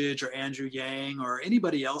 Buttigieg or Andrew Yang or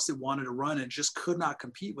anybody else that wanted to run and just could not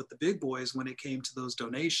compete with the big boys when it came to those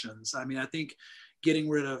donations. I mean, I think getting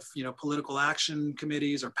rid of, political action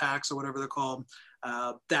committees or PACs or whatever they're called,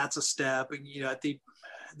 that's a step. And, I think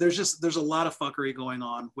there's a lot of fuckery going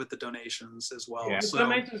on with the donations as well. Yeah. So,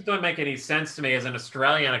 Donations don't make any sense to me as an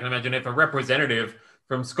Australian. I can imagine if a representative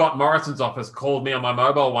from Scott Morrison's office called me on my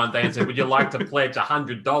mobile one day and said, would you like to pledge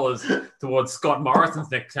 $100 towards Scott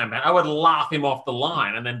Morrison's next campaign? I would laugh him off the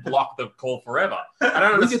line and then block the call forever. I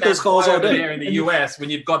don't understand get those calls all day there in the US when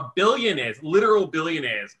you've got billionaires, literal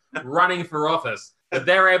billionaires running for office, that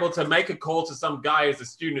they're able to make a call to some guy who's a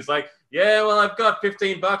student who's like, yeah, well, I've got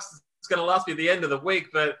 $15. It's going to last me the end of the week,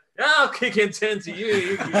 but I'll kick in 10 to you.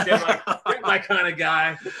 You get my kind of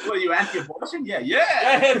guy. Well, you anti-abortion?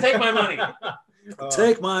 Yeah. Take my money.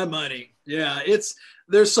 Take my money. Yeah,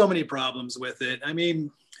 there's so many problems with it. I mean,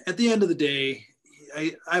 at the end of the day,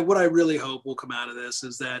 what I really hope will come out of this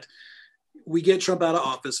is that we get Trump out of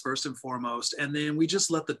office first and foremost, and then we just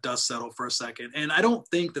let the dust settle for a second. And I don't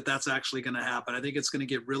think that that's actually going to happen. I think it's going to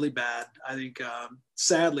get really bad. I think,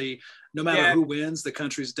 sadly, no matter who wins, the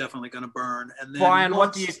country's definitely going to burn. And then Brian,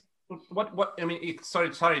 what I mean,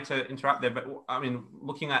 sorry to interrupt there, but I mean,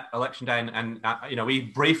 looking at election day and we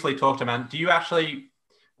briefly talked about,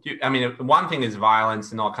 one thing is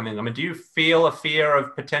violence and not coming. I mean, do you feel a fear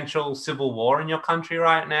of potential civil war in your country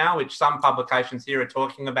right now, which some publications here are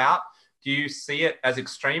talking about? Do you see it as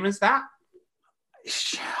extreme as that?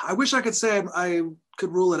 I wish I could say I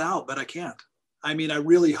could rule it out, but I can't. I mean, I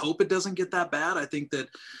really hope it doesn't get that bad. I think that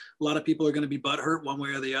a lot of people are going to be butthurt one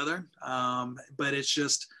way or the other. But it's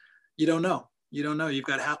just, you don't know. You've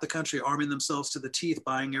got half the country arming themselves to the teeth,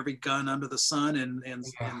 buying every gun under the sun and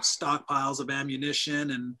stockpiles of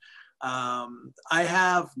ammunition. And I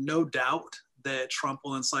have no doubt that Trump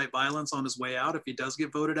will incite violence on his way out if he does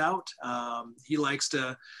get voted out. He likes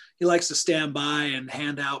to stand by and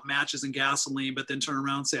hand out matches and gasoline, but then turn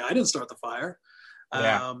around and say, I didn't start the fire.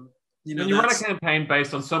 When you run a campaign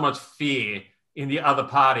based on so much fear in the other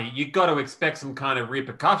party, you've got to expect some kind of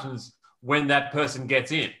repercussions when that person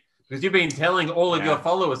gets in. Because you've been telling all of your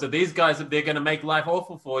followers that these guys, they're going to make life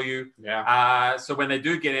awful for you. Yeah. So when they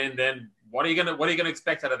do get in, then what are you going to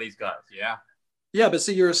expect out of these guys? Yeah. Yeah, but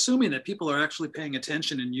see, you're assuming that people are actually paying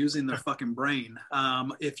attention and using their fucking brain.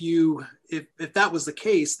 If that was the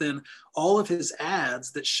case, then all of his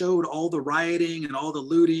ads that showed all the rioting and all the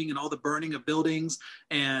looting and all the burning of buildings,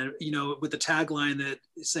 and with the tagline that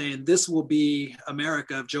saying "This will be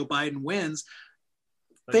America if Joe Biden wins,"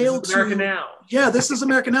 failed to. America now. Yeah, this is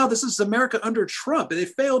America now. This is America under Trump. And they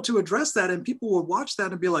failed to address that, and people would watch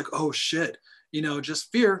that and be like, "Oh shit,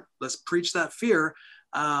 just fear. Let's preach that fear."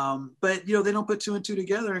 But they don't put two and two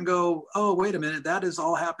together and go, oh, wait a minute, that is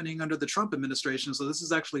all happening under the Trump administration. So this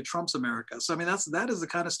is actually Trump's America. So I mean, that is the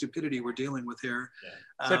kind of stupidity we're dealing with here.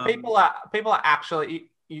 Yeah. So people are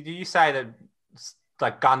actually. Do you say that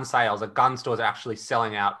like gun sales, like gun stores are actually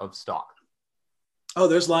selling out of stock? Oh,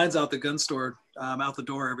 there's lines out the gun store, out the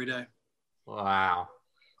door every day. Wow.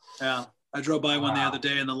 Yeah. I drove by one the other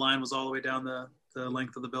day and the line was all the way down the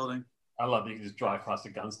length of the building. I love that you can just drive past a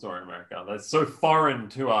gun store in America. That's so foreign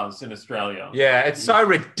to us in Australia. Yeah, it's so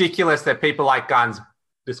ridiculous that people like guns.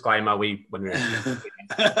 Disclaimer: when we were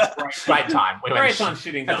great time. Great time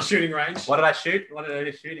shooting At the guns. shooting range. What did I shoot? What did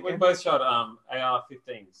I shoot again? We both shot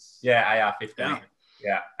AR-15s. Yeah, AR-15.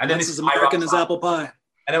 Yeah, and then That's as American as apple pie.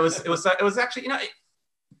 And it was actually,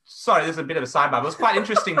 sorry, this is a bit of a sidebar, but it was quite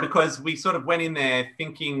interesting because we sort of went in there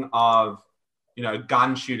thinking of,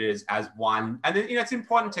 gun shooters as one, and then, it's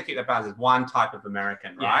important to keep that balance as one type of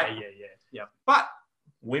American, right? Yeah. But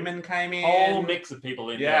women came in. Whole mix of people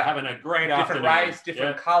in there having a great different afternoon. race,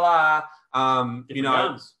 different color,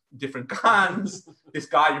 Guns. different guns. This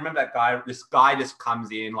guy, you remember that guy? This guy just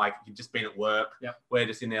comes in like he'd just been at work. Yep. We're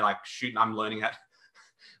just in there like shooting. I'm learning how.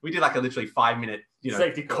 We did like a literally 5-minute,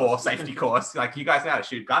 Safety course. Like, you guys know how to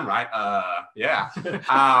shoot a gun, right? Yeah.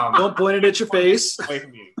 Don't point it at your face. Away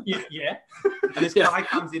from you. Yeah. And this guy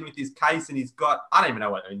comes in with his case and he's got, I don't even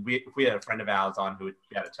know what, if we had a friend of ours on who would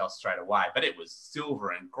be able to tell us straight away, but it was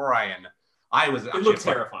silver and grey, and It looked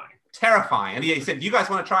terrifying. Terrifying. And he said, you guys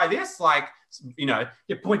want to try this? Like,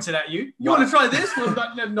 It points it at you. You want to try this? Well,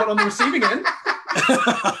 not on the receiving end.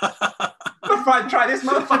 try this,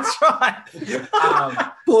 motherfucker,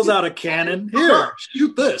 try. Pulls out a cannon. Here,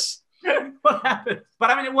 shoot this. What happened? But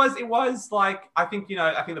I mean, it was like, I think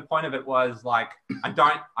the point of it was like,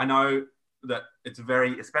 I know that it's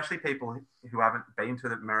very, especially people who haven't been to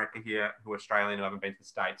America here, who are Australian, who haven't been to the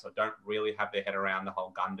States, or don't really have their head around the whole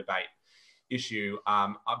gun debate issue.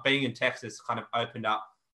 Being in Texas kind of opened up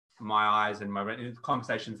my eyes and my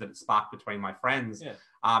conversations that it sparked between my friends,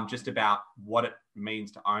 just about what it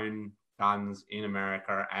means to own guns in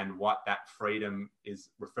America and what that freedom is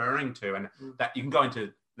referring to, and that you can go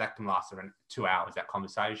into, that can last around 2 hours, that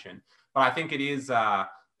conversation. But I think it is the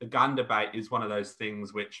gun debate is one of those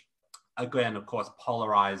things which, again, of course,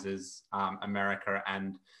 polarizes America,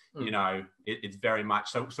 and it's very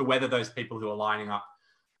much so. So whether those people who are lining up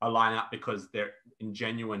because they're in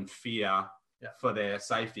genuine fear for their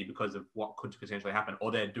safety because of what could potentially happen,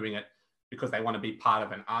 or they're doing it because they want to be part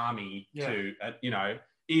of an army to,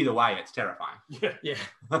 either way, it's terrifying. Yeah.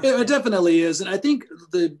 It definitely is. And I think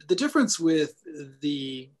the difference with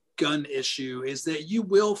the gun issue is that you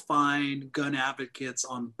will find gun advocates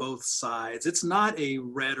on both sides. It's not a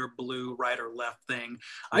red or blue, right or left thing.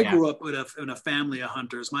 I grew up in a family of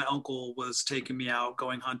hunters. My uncle was taking me out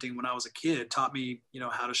going hunting when I was a kid, taught me,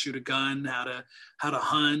 how to shoot a gun, how to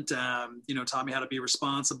hunt, taught me how to be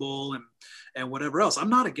responsible and whatever else. I'm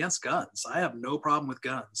not against guns. I have no problem with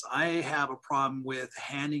guns. I have a problem with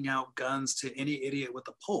handing out guns to any idiot with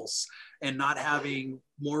a pulse and not having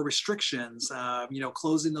more restrictions,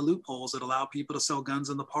 closing the loopholes that allow people to sell guns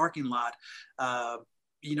in the parking lot. I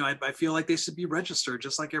feel like they should be registered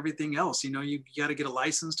just like everything else. You got to get a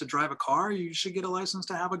license to drive a car. You should get a license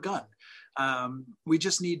to have a gun. We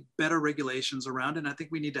just need better regulations around it. And I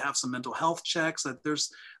think we need to have some mental health checks. That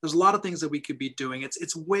there's a lot of things that we could be doing.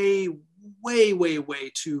 It's way, way, way,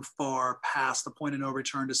 way too far past the point of no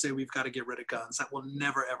return to say we've got to get rid of guns. That will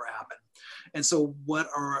never, ever happen. And so what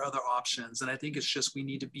are our other options? And I think it's just, we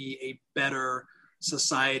need to be a better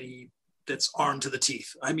society that's armed to the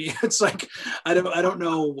teeth. I mean, it's like, I don't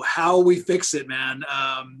know how we fix it, man.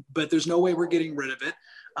 But there's no way we're getting rid of it.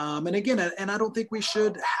 And again, I don't think we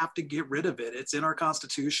should have to get rid of it. It's in our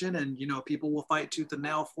Constitution, and people will fight tooth and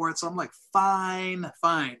nail for it. So I'm like, fine,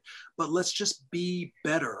 but let's just be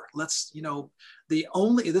better. Let's,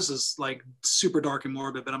 this is like super dark and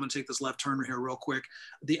morbid, but I'm going to take this left turn here real quick.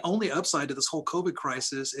 The only upside to this whole COVID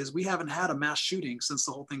crisis is we haven't had a mass shooting since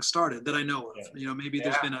the whole thing started that I know of. Maybe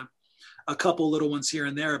there's been a couple little ones here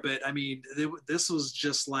and there, but I mean, this was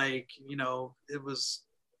just like,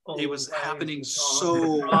 it was happening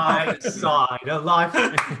so side of life. I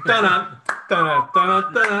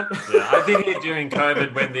did hear during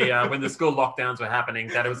COVID when the school lockdowns were happening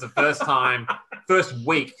that it was the first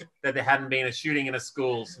week that there hadn't been a shooting in a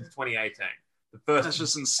school since 2018. That's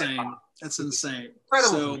just insane. That's insane.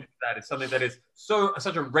 Incredible. So, that is something that is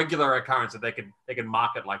such a regular occurrence that they could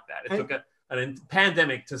market like that. It took a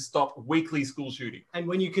pandemic to stop weekly school shooting. And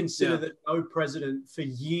when you consider that no president for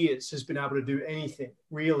years has been able to do anything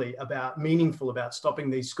really meaningful about stopping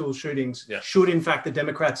these school shootings, should in fact the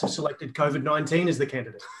Democrats have selected COVID-19 as the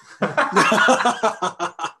candidate.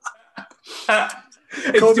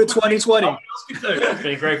 COVID 2020. It's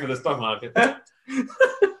been great for the stock market.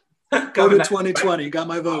 COVID 2020 got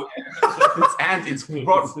my vote. It's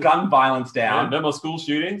brought gun violence down. No more school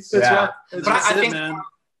shootings. That's right. That's it, man.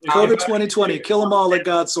 COVID 2020, kill them all, let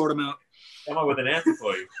God sort them out. Come on with an answer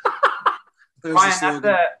for you. Ryan,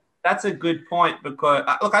 That's a good point because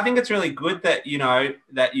look, I think it's really good that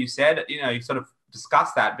that you said you sort of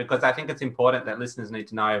discussed that, because I think it's important that listeners need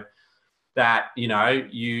to know that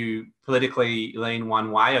you politically lean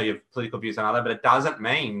one way or your political views another, but it doesn't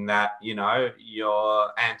mean that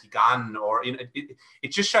you're anti-gun or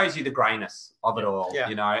it just shows you the grayness of it all.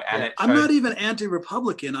 And I'm not even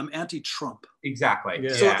anti-Republican, I'm anti-Trump. Exactly.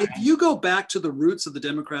 So if you go back to the roots of the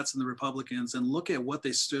Democrats and the Republicans and look at what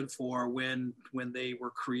they stood for when they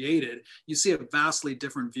were created, you see a vastly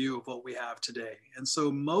different view of what we have today. And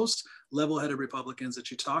so most level-headed Republicans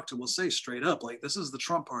that you talk to will say straight up, like, this is the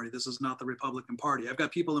Trump party, this is not the Republican Party. I've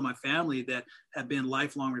got people in my family that have been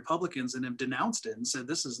lifelong Republicans and have denounced it and said,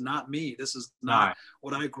 this is not me, this is not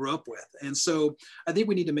what I grew up with. And so I think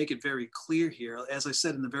we need to make it very clear here. As I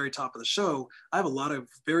said in the very top of the show, I have a lot of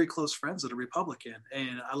very close friends that are Republican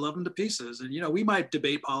and I love them to pieces. And we might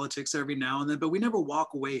debate politics every now and then, but we never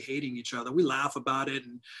walk away hating each other. We laugh about it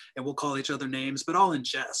and we'll call each other names, but all in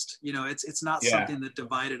jest. It's not something that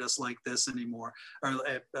divided us like this anymore or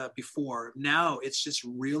before. Now it's just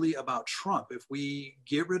really about Trump. If we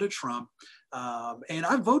get rid of Trump, and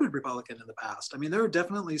I've voted Republican in the past. I mean, there are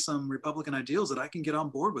definitely some Republican ideals that I can get on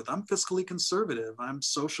board with. I'm fiscally conservative. I'm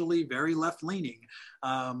socially very left-leaning.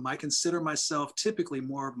 I consider myself typically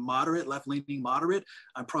more moderate, left-leaning moderate.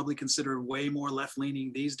 I'm probably considered way more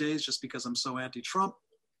left-leaning these days just because I'm so anti-Trump.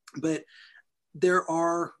 But there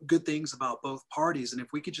are good things about both parties. And if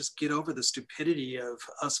we could just get over the stupidity of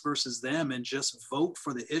us versus them and just vote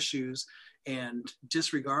for the issues and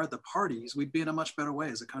disregard the parties, we'd be in a much better way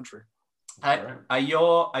as a country. Are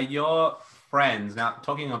your friends, now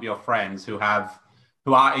talking of your friends who are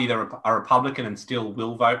either a Republican and still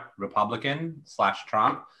will vote Republican /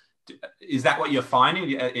 Trump, is that what you're finding?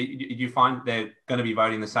 Do you find they're going to be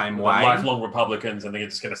voting the same way? Lifelong Republicans, and they're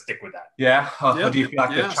just going to stick with that. Yeah. Or do you feel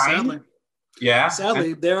like they've changed? Sadly. Yeah.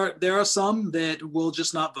 Sadly, there are some that will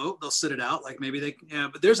just not vote. They'll sit it out. Like maybe they. Yeah,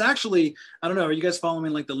 but there's actually, I don't know. Are you guys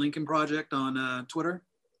following like the Lincoln Project on Twitter?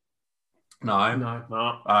 No.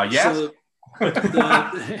 Yes. So,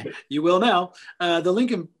 you will now. The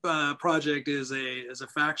Lincoln Project is a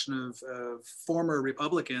faction of former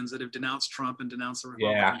Republicans that have denounced Trump and denounced the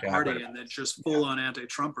Republican Party, and they're just full on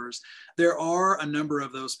anti-Trumpers. There are a number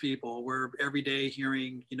of those people. We're every day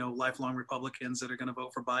hearing, lifelong Republicans that are going to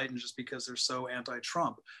vote for Biden just because they're so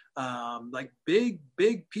anti-Trump. Like big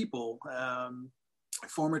people.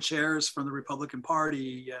 Former chairs from the Republican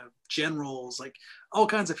Party, generals, like all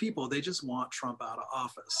kinds of people. They just want Trump out of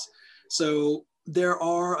office. So there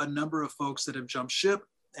are a number of folks that have jumped ship,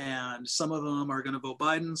 and some of them are going to vote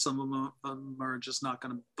Biden. Some of them are just not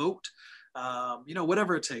going to vote.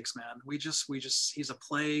 Whatever it takes, man. We just, he's a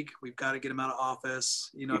plague. We've got to get him out of office.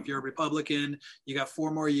 If you're a Republican, you got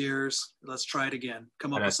 4 more years. Let's try it again.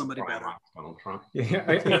 Come up with somebody better. Donald Trump.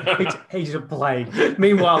 He's a plague.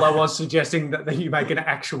 Meanwhile, I was suggesting that you make an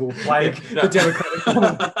actual plague. The Democratic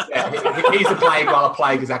he's a plague while a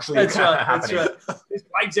plague is actually happening. That's right. There's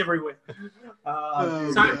plagues everywhere.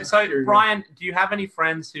 So Brian, do you have any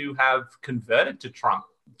friends who have converted to Trump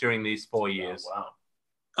during these 4 years? Oh, wow.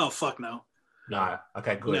 Oh, fuck no. No.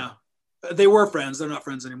 Okay, good. No. They were friends. They're not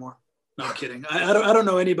friends anymore. No, I'm kidding. I don't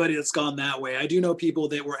know anybody that's gone that way. I do know people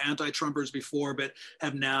that were anti-Trumpers before, but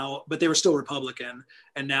they were still Republican.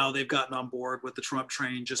 And now they've gotten on board with the Trump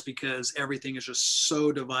train just because everything is just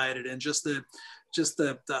so divided, and just the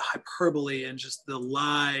hyperbole and just the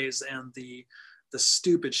lies and the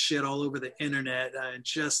stupid shit all over the internet.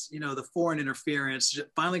 The foreign interference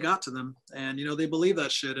finally got to them, and, they believe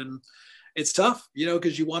that shit. And it's tough,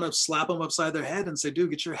 because you want to slap them upside their head and say,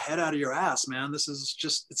 dude, get your head out of your ass, man. This is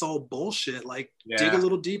it's all bullshit. Like, dig a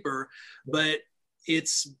little deeper. But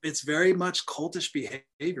it's very much cultish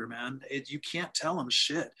behavior, man. You can't tell them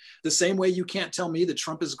shit. The same way you can't tell me that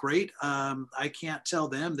Trump is great. I can't tell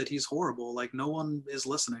them that he's horrible. Like, no one is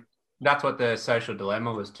listening. That's what the Social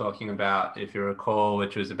Dilemma was talking about, if you recall,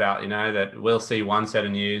 which was about, that we'll see one set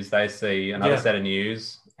of news, they see another set of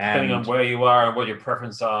news. Depending on where you are and what your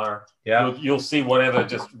preferences are, you'll see whatever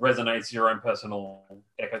just resonates your own personal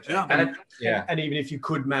echo chamber. And even if you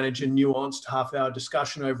could manage a nuanced half-hour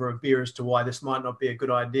discussion over a beer as to why this might not be a good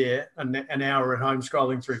idea, an hour at home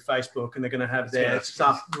scrolling through Facebook, and they're going to have their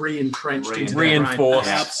stuff re-entrenched into reinforced.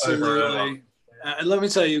 Absolutely. And let me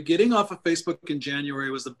tell you, getting off of Facebook in January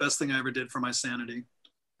was the best thing I ever did for my sanity.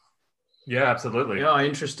 Yeah, absolutely. Oh,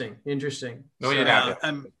 interesting.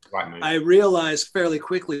 I realized fairly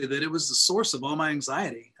quickly that it was the source of all my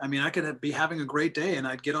anxiety. I mean, I could be having a great day and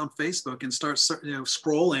I'd get on Facebook and start,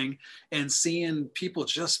 scrolling and seeing people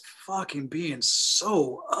just fucking being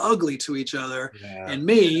so ugly to each other. Yeah. And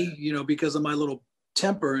me, because of my little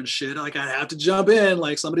temper and shit, like I have to jump in.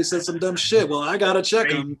 Like somebody said some dumb shit. Well, I gotta check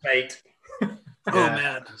them. Bait. Oh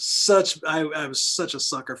man, I was such a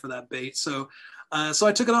sucker for that bait. So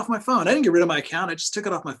I took it off my phone. I didn't get rid of my account. I just took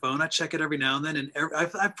it off my phone. I check it every now and then, and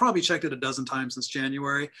I've probably checked it a dozen times since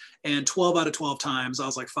January. And 12 out of 12 times, I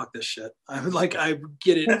was like, "Fuck this shit." I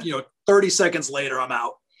get it. 30 seconds later, I'm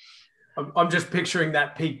out. I'm just picturing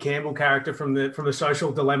that Pete Campbell character from the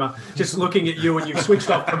Social Dilemma, just looking at you, and you've switched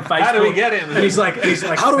off from Facebook. How do we get him? And he's like,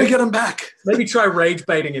 how do we get him back? Let me try rage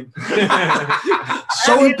baiting him.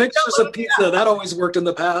 Showing pictures of pizza, that always worked in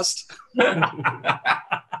the past.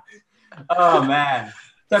 Oh man!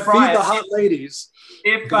 So Brian, Brian, feed the hot ladies.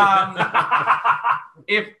 If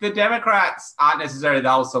the Democrats aren't necessarily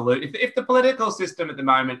the whole solution, if the political system at the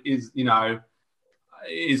moment is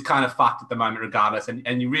is kind of fucked at the moment regardless,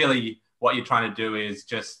 and you really what you're trying to do is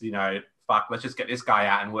just let's just get this guy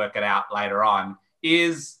out and work it out later on.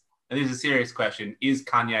 And this is a serious question, is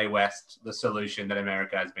Kanye West the solution that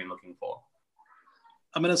America has been looking for?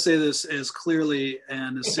 I'm going to say this as clearly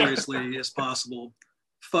and as seriously as possible.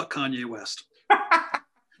 Fuck Kanye West.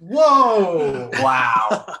 Whoa!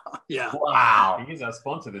 Wow! Yeah! Wow! He's our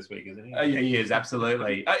sponsor this week, isn't he? He is,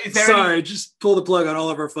 absolutely. Just pull the plug on all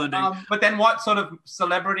of our funding. But then, what sort of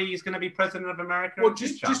celebrity is going to be president of America? Well,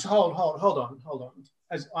 just hold on.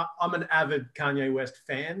 As I'm an avid Kanye West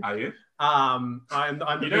fan. Are you? I'm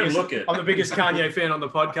the biggest Kanye fan on the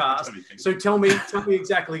podcast. So tell me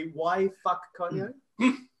exactly why fuck Kanye.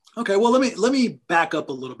 Okay, well let me back up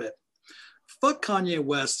a little bit. Fuck Kanye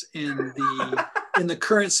West in the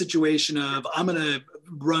current situation of I'm gonna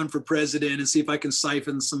run for president and see if I can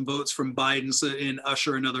siphon some votes from Biden and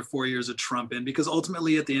usher another 4 years of Trump in, because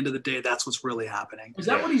ultimately at the end of the day, that's what's really happening. Is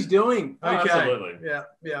that what he's doing? Oh, okay. absolutely.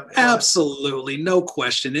 Yeah. Absolutely, no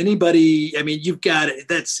question. Anybody, I mean, you've got it.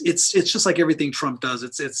 It's just like everything Trump does.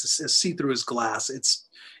 It's see through his glass. It's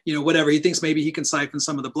whatever. He thinks maybe he can siphon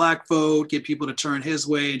some of the black vote, get people to turn his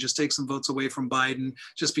way, and just take some votes away from Biden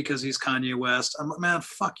just because he's Kanye West. I'm like, man,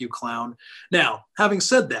 fuck you, clown. Now, having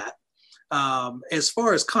said that, as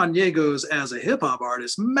far as Kanye goes as a hip hop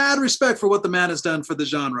artist, mad respect for what the man has done for the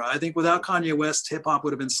genre. I think without Kanye West, hip hop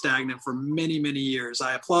would have been stagnant for many, many years.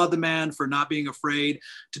 I applaud the man for not being afraid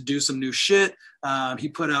to do some new shit. He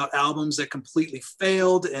put out albums that completely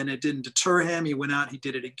failed and it didn't deter him. He went out, he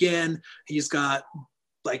did it again. He's got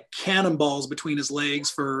like cannonballs between his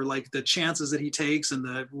legs for like the chances that he takes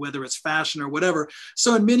and whether it's fashion or whatever.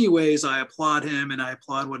 So in many ways, I applaud him and I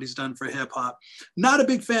applaud what he's done for hip hop. Not a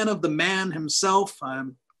big fan of the man himself.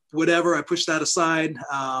 Whatever, I push that aside.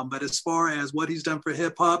 But as far as what he's done for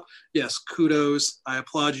hip hop, yes, kudos. I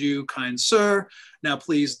applaud you, kind sir. Now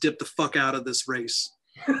please dip the fuck out of this race.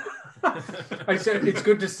 I said it's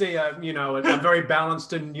good to see a very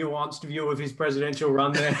balanced and nuanced view of his presidential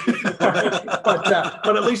run there, but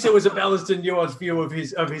at least it was a balanced and nuanced view of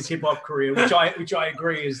his hip hop career, which I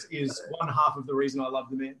agree is one half of the reason I love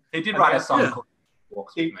the man. He did write a song called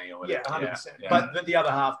Walks With Me or whatever. 100%. Yeah. But the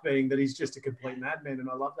other half being that he's just a complete madman, and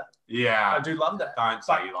I love that. Yeah, I do love that. Don't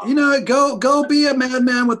say you love it. Go be a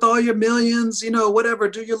madman with all your millions, whatever.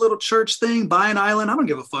 Do your little church thing, buy an island. I don't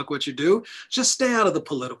give a fuck what you do. Just stay out of the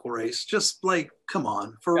political race. Just come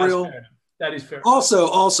on, for real. That is fair.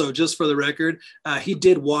 Also, just for the record, he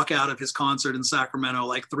did walk out of his concert in Sacramento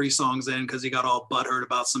like 3 songs in because he got all butthurt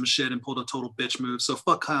about some shit and pulled a total bitch move. So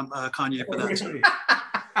fuck Kanye for that too.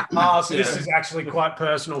 So this is actually quite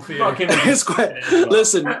personal for you. It's quite.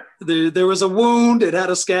 Listen, there was a wound. It had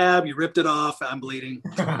a scab. You ripped it off. I'm bleeding.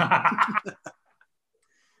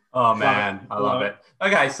 Oh man, I love it.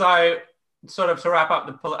 Okay, so sort of to wrap up,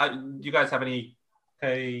 do you guys have any?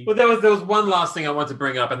 Well, there was one last thing I want to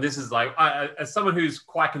bring up, and this is like, as someone who's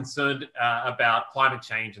quite concerned about climate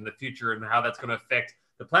change and the future and how that's going to affect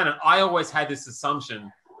the planet, I always had this assumption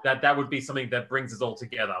that would be something that brings us all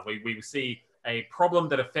together. We see a problem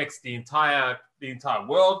that affects the entire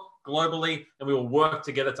world globally, and we will work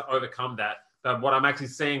together to overcome that. But what I'm actually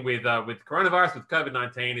seeing with coronavirus, with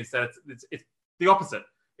COVID-19, is that it's the opposite.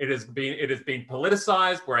 It has been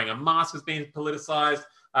politicized. Wearing a mask has been politicized.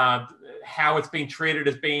 How it's been treated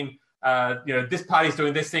has been, this party's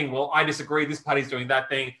doing this thing. Well, I disagree. This party's doing that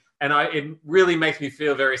thing. And it really makes me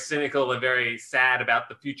feel very cynical and very sad about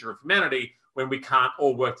the future of humanity when we can't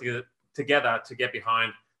all work together to get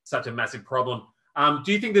behind such a massive problem.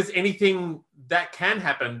 Do you think there's anything that can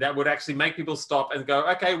happen that would actually make people stop and go,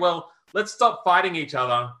 okay, well, let's stop fighting each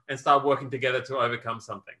other and start working together to overcome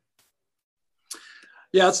something?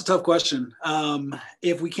 Yeah, that's a tough question.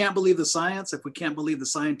 If we can't believe the science, if we can't believe the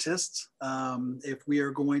scientists, if we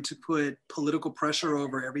are going to put political pressure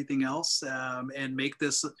over everything else and make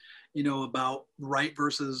this, about right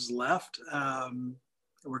versus left,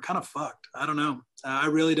 we're kind of fucked. I don't know. I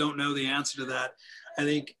really don't know the answer to that. I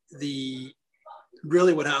think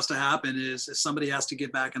really what has to happen is somebody has to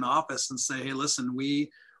get back in office and say, hey, listen,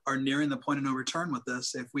 we are nearing the point of no return with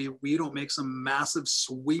this. If we don't make some massive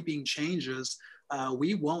sweeping changes,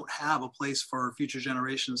 we won't have a place for future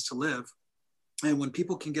generations to live. And when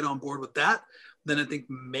people can get on board with that, then I think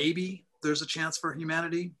maybe there's a chance for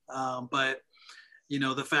humanity. But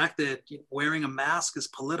the fact that wearing a mask is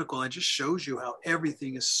political, it just shows you how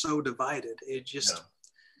everything is so divided. It's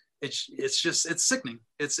sickening.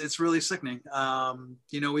 It's really sickening.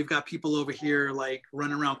 We've got people over here like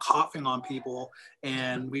running around coughing on people,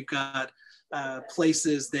 and we've got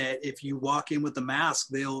places that if you walk in with a mask,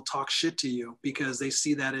 they'll talk shit to you because they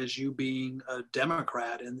see that as you being a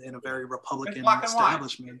Democrat in a very Republican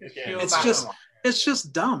establishment. It's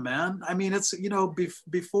just dumb, man. I mean, it's,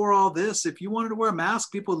 before all this, if you wanted to wear a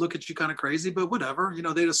mask, people would look at you kind of crazy, but whatever,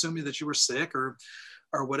 they'd assume that you were sick or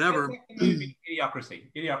whatever.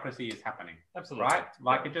 Idiocracy is happening. Absolutely. Right?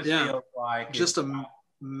 Like it just feels like just a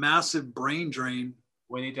massive brain drain.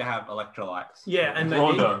 We need to have electrolytes. Yeah, and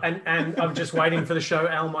I'm just waiting for the show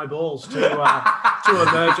 "All My Balls" to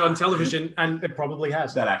emerge on television, and it probably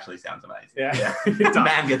has. That actually sounds amazing. Yeah,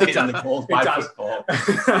 man gets hit in the balls by football.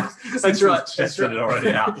 That's right. That's right. It already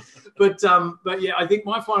out. But yeah, I think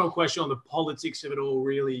my final question on the politics of it all,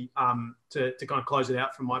 really, to kind of close it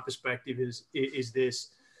out from my perspective, is this.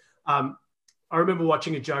 I remember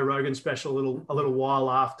watching a Joe Rogan special a little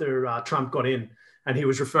while after Trump got in. And he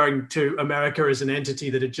was referring to America as an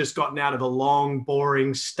entity that had just gotten out of a long,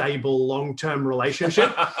 boring, stable, long-term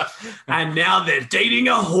relationship. And now they're dating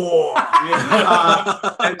a whore.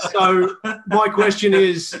 And so my question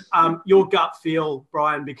is, your gut feel,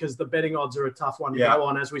 Brian, because the betting odds are a tough one to go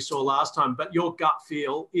on, as we saw last time. But your gut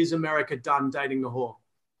feel, is America done dating the whore?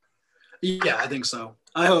 Yeah, I think so.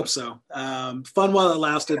 I hope so. Fun while it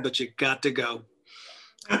lasted, but you got to go.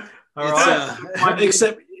 All right.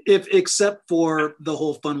 Except for the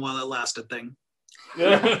whole fun while it lasted thing.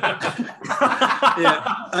 I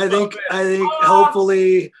think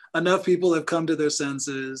hopefully enough people have come to their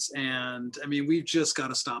senses, and I mean, we've just got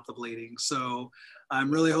to stop the bleeding. So I'm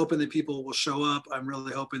really hoping that people will show up. I'm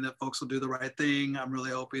really hoping that folks will do the right thing. I'm really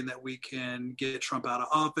hoping that we can get Trump out of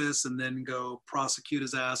office and then go prosecute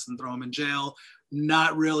his ass and throw him in jail.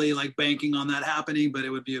 Not really like banking on that happening, but it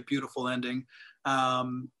would be a beautiful ending.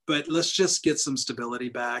 But let's just get some stability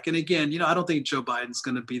back. And again, I don't think Joe Biden's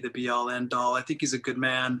going to be the be all end all. I think he's a good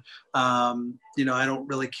man. I don't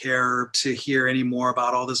really care to hear any more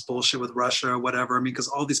about all this bullshit with Russia or whatever. I mean, because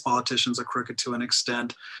all these politicians are crooked to an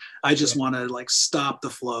extent. I just want to stop the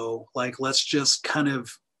flow. Let's just kind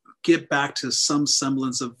of get back to some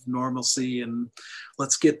semblance of normalcy, and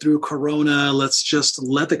let's get through Corona. Let's just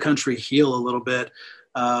let the country heal a little bit.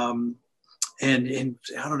 And I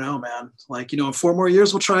don't know, man, in 4 more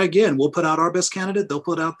years, we'll try again. We'll put out our best candidate. They'll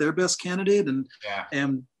put out their best candidate,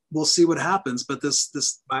 and we'll see what happens. But this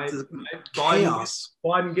chaos.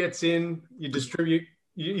 Biden gets in, you distribute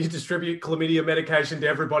chlamydia medication to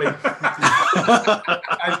everybody. And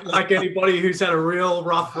like anybody who's had a real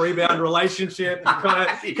rough rebound relationship, you kind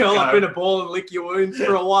of curl up in a ball and lick your wounds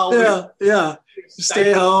for a while. Yeah.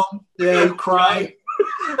 Stay home. Yeah, cry.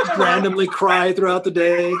 Randomly cry throughout the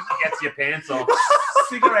day. Gets your pants off.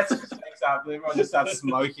 Cigarettes takes up. Everyone just starts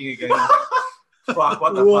smoking again. Fuck,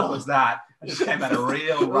 what the fuck was that? I just came out a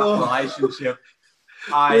real rough relationship.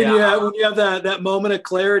 When you have that moment of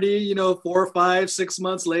clarity, 4, 5, 6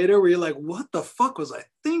 months later, where you're like, what the fuck was I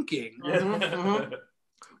thinking?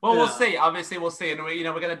 Well, we'll see. Obviously, we'll see, and we're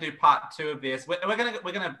going to do part 2 of this. We're going to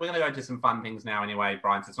go into some fun things now, anyway,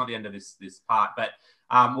 Brian. So it's not the end of this part, but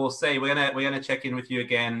we'll see. We're gonna check in with you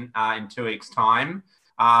again in 2 weeks' time.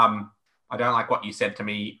 I don't like what you said to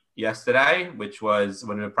me yesterday, which was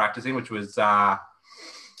when we were practicing, which was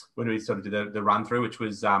when we sort of did the run through, which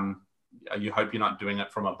was you hope you're not doing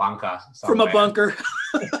it from a bunker. Somewhere. From a bunker.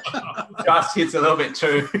 Just hits a little bit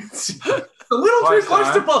too. A little too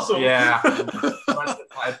close to possible. Yeah,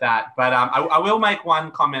 like that. But I will make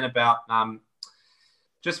one comment about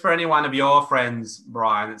just for any one of your friends,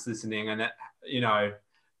 Brian, that's listening, and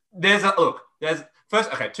there's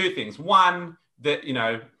 2 things. One, that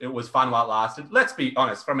it was fun while it lasted. Let's be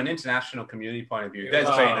honest, from an international community point of view,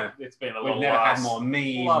 it's been a little. We've never had more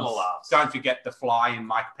memes. Don't forget the fly in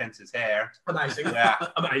Mike Pence's hair. Amazing. Yeah,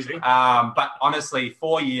 amazing. But honestly,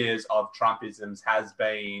 4 years of Trumpisms has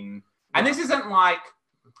been, and this isn't like.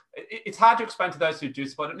 It's hard to explain to those who do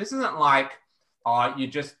support it. This isn't like, you're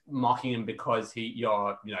just mocking him because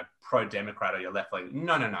you're pro-Democrat or you're left-leaning.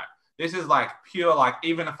 No. This is pure,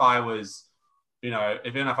 even if I was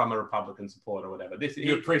even if I'm a Republican supporter or whatever,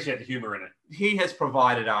 You appreciate the humor in it. he has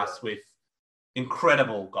provided us with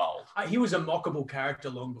incredible gold. He was a mockable character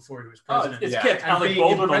long before he was president. It's Yeah. kept And Alec being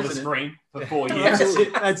Baldwin on the president- screen for 4 That's years.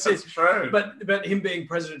 it. That's It's it. true. But him being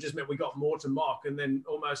president just meant we got more to mock, and then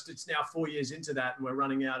almost it's now 4 years into that, and we're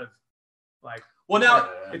running out of like. Well, now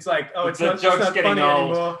It's like, oh, it's The not, it's joke's not getting funny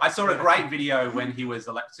old. anymore. I saw a great video when he was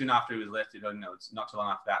elected, soon after he was elected. No, it's not too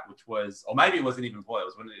long after that, which was, or maybe it wasn't even before. It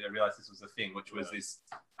was when I realized this was a thing, which was this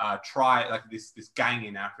this gang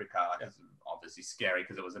in Africa. It's obviously scary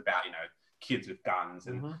because it was about kids with guns,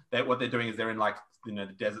 and what they're doing is they're in the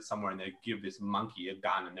desert somewhere, and they give this monkey a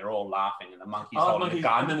gun, and they're all laughing, and the monkey's holding a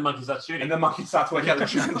gun, and then the monkey starts shooting. and the monkey starts working out the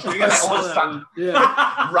shooting, and they all start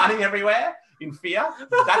running everywhere in fear.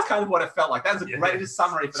 That's kind of what it felt like. That was the greatest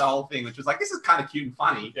summary for the whole thing, which was like, this is kind of cute and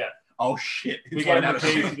funny. Yeah. Oh shit! We get him the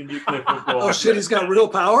keys to the nuclear football. Oh shit, he's got real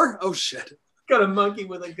power. Oh shit. Got a monkey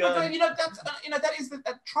with a gun.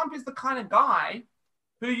 Trump is the kind of guy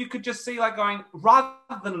who you could just see going, rather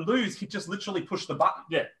than lose, he'd just literally push the button.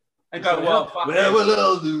 Yeah. And go, well, fuck it. we're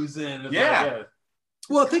all losing. Yeah.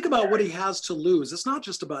 Well, think about what he has to lose. It's not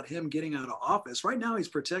just about him getting out of office. Right now, he's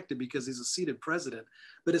protected because he's a seated president.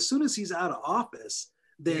 But as soon as he's out of office,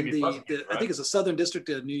 then I think it's the Southern District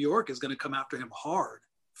of New York is going to come after him hard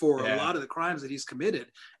for a lot of the crimes that he's committed.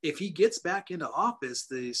 If he gets back into office,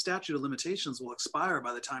 the statute of limitations will expire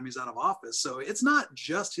by the time he's out of office. So it's not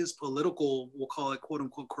just his political, we'll call it quote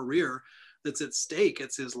unquote career, that's at stake.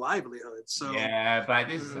 It's his livelihood. So yeah, but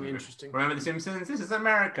this is interesting. Remember The Simpsons? This is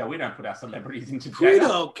America. We don't put our celebrities into we jail.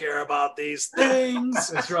 don't care about these things.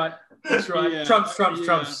 That's right. That's right. Yeah.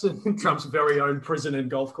 Trump's very own prison and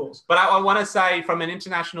golf course. But I want to say, from an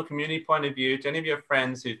international community point of view, to any of your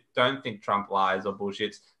friends who don't think Trump lies or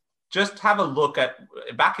bullshits, just have a look at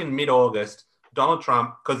back in mid-August, Donald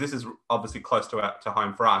Trump, because this is obviously close to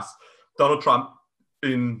home for us, Donald Trump,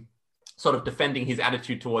 in sort of defending his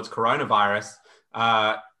attitude towards coronavirus,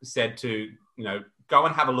 said to, go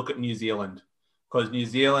and have a look at New Zealand, because New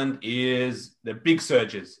Zealand is the big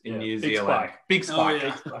surges in New Zealand. Big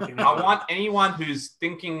spike. I want anyone who's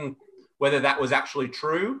thinking whether that was actually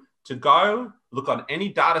true to go look on any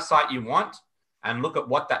data site you want and look at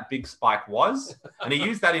what that big spike was. And he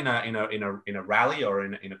used that in a rally or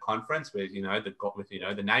in a conference where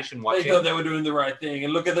the nation watching. They thought they were doing the right thing,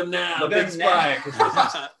 and look at them now. Look Big at them now.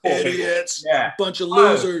 spike. Idiots. Yeah. Bunch of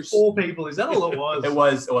losers. 4 people. Is that all it was? It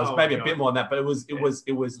was Oh, maybe God. a bit more than that, but it was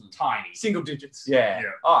tiny. Single digits. Yeah.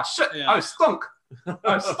 Oh shit. Yeah. Oh stunk.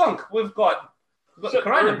 We've got the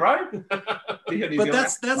corona, bro. But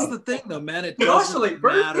that's the thing, though, man. It We doesn't isolate,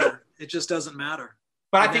 bro. matter. It just doesn't matter.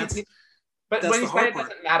 But And I think, that's when the you say hard it part.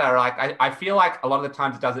 doesn't matter, I feel like a lot of the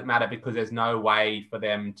times it doesn't matter because there's no way for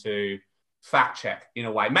them to fact check in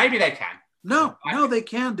a way. Maybe they can. No, they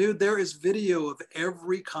can, dude. There is video of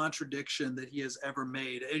every contradiction that he has ever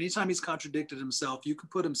made. Anytime he's contradicted himself, you can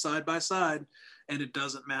put him side by side and it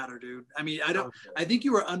doesn't matter, dude. I mean, I think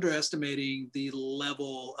you are underestimating the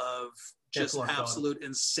level of just absolute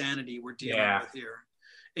insanity we're dealing with here.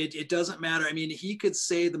 It doesn't matter. I mean, he could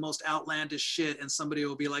say the most outlandish shit and somebody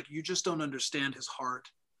will be like, you just don't understand his heart.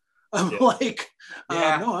 I'm like,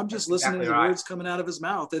 no, I'm just listening to the words coming out of his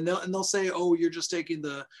mouth. And they'll say, oh, you're just taking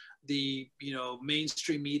the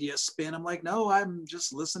mainstream media spin. I'm like, no, I'm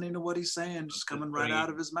just listening to what he's saying, just coming right out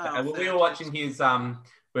of his mouth. We were watching his rally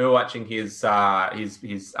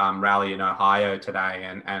in Ohio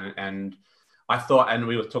today, and I thought, and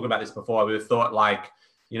we were talking about this before, we thought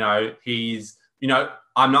he's,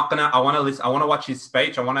 I want to watch his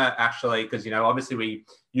speech. I want to actually, because, obviously we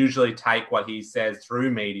usually take what he says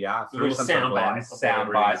through media, through some sound bites,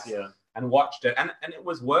 and watched it. And it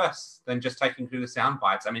was worse than just taking through the sound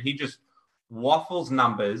bites. I mean, he just waffles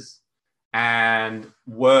numbers and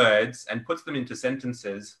words and puts them into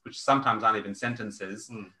sentences, which sometimes aren't even sentences,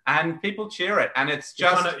 and people cheer it. And it's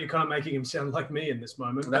just... You're kind of making him sound like me in this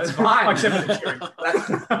moment. That's fine. Except for the cheering.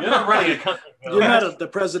 You're not running a country. You're not the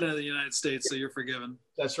president of the United States, so you're forgiven.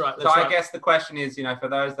 That's right. I guess the question is, for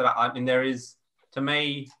those that there is, to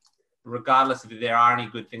me, regardless if there are any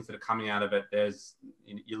good things that are coming out of it,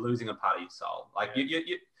 you're losing a part of your soul.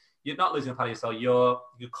 You're not losing a part of your soul. You're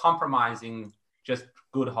compromising just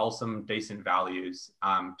good, wholesome, decent values.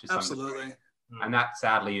 To some Absolutely. degree. And that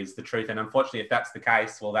sadly is the truth. And unfortunately, if that's the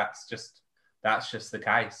case, well, that's just the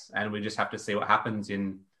case. And we just have to see what happens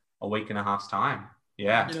in a week and a half's time.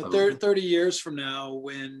 Yeah. 30 years from now,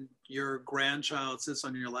 when your grandchild sits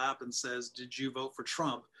on your lap and says, did you vote for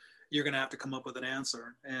Trump? You're going to have to come up with an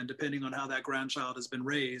answer. And depending on how that grandchild has been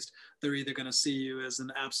raised, they're either going to see you as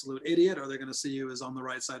an absolute idiot or they're going to see you as on the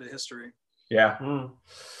right side of history. Yeah.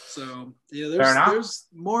 So there's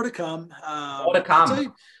more to come. More to come. I'll tell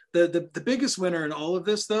you, the biggest winner in all of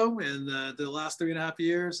this, though, in the last 3.5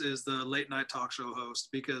 years, is the late night talk show host,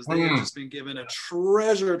 because they have just been given a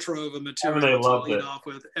treasure trove of material to lead off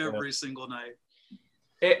with every single night.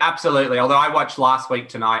 Absolutely. Although I watched Last Week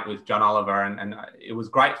Tonight with John Oliver, and it was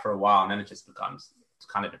great for a while, and then it just becomes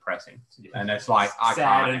kind of depressing, and it's like I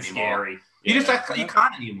can't anymore. Scary. You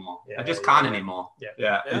can't anymore. I just can't anymore.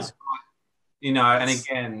 Yeah. It's, and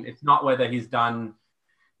again, it's not whether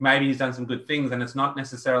maybe he's done some good things, and it's not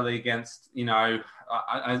necessarily against,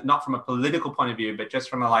 not from a political point of view, but just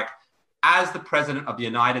from as the president of the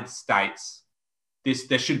United States,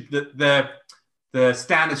 the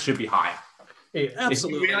standards should be higher. Yeah,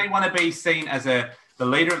 absolutely. If you really want to be seen as the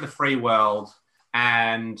leader of the free world,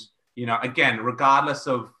 and again, regardless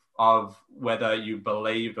of whether you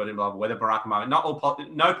believed or didn't believe, whether Barack Obama,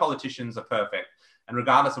 no politicians are perfect, and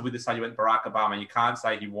regardless of whether say you went Barack Obama, you can't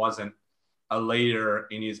say he wasn't a leader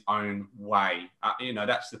in his own way.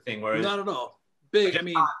 That's the thing. Whereas not at all. Big.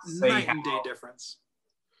 Night and day difference.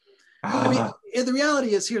 And the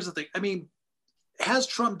reality is, here's the thing. Has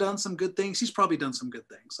Trump done some good things? He's probably done some good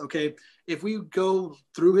things. Okay. If we go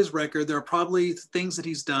through his record, there are probably things that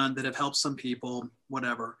he's done that have helped some people,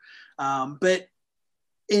 whatever. But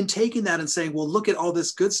in taking that and saying, well, look at all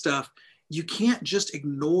this good stuff, you can't just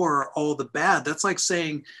ignore all the bad. That's like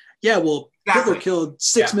saying, yeah, well, Hitler killed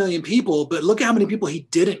 6 million people, but look at how many people he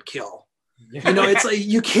didn't kill. It's like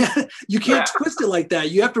you can't twist it like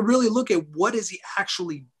that. You have to really look at what has he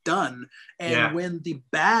actually done. And when the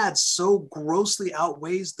bad so grossly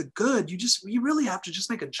outweighs the good, you really have to just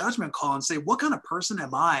make a judgment call and say, what kind of person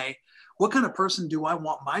am I? What kind of person do I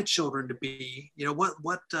want my children to be?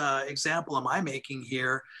 What example am I making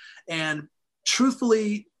here? And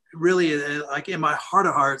truthfully, really, like in my heart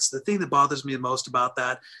of hearts, the thing that bothers me the most about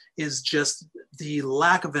that is just the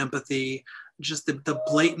lack of empathy, just the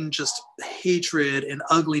blatant just hatred and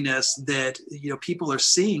ugliness that people are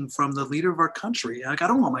seeing from the leader of our country. Like, I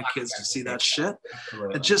don't want my kids to see that shit.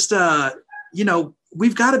 Just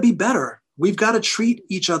we've got to be better. We've got to treat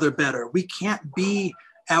each other better. We can't be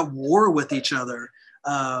at war with each other.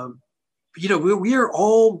 We are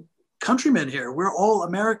all countrymen here. We're all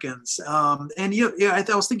Americans. I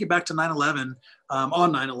was thinking back to 9/11,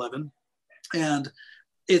 on 9/11, and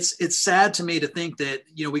it's sad to me to think that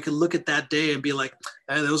we could look at that day and be like,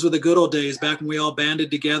 hey, those were the good old days back when we all banded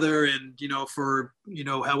together and for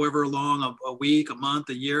however long, a week, a month,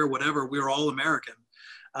 a year, whatever, we were all American.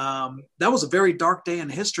 That was a very dark day in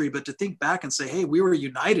history, but to think back and say, hey, we were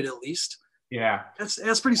united at least. Yeah,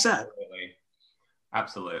 that's pretty sad.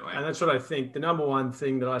 Absolutely. And that's what I think. The number one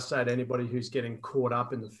thing that I say to anybody who's getting caught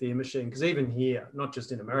up in the fear machine, because even here, not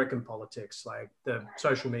just in American politics, like the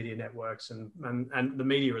social media networks and the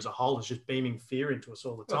media as a whole is just beaming fear into us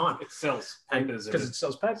all the time. It sells papers. Because it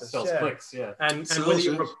sells papers. It sells clicks, yeah. And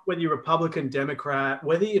whether you're Republican, Democrat,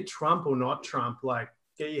 whether you're Trump or not Trump, like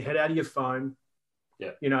get your head out of your phone.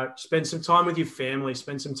 Yeah. Spend some time with your family,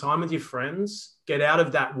 spend some time with your friends, get out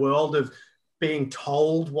of that world of being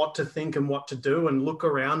told what to think and what to do, and look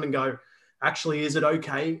around and go, actually, is it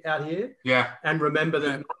okay out here? Yeah. And remember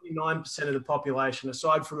that 99% of the population,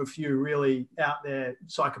 aside from a few really out there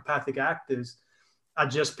psychopathic actors, are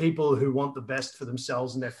just people who want the best for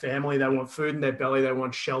themselves and their family. They want food in their belly. They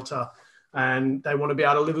want shelter, and they want to be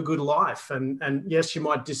able to live a good life. And yes, you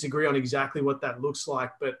might disagree on exactly what that looks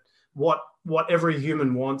like, but what every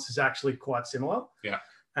human wants is actually quite similar. Yeah.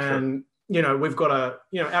 And we've got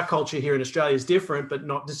our culture here in Australia is different, but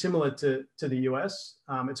not dissimilar to the US.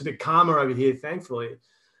 It's a bit calmer over here, thankfully.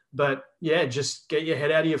 But yeah, just get your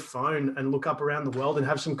head out of your phone and look up around the world and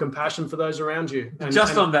have some compassion for those around you. And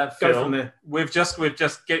on that, Phil, go from there. We're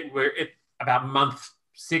at about month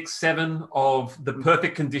 6, 7 of the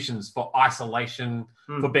perfect conditions for isolation,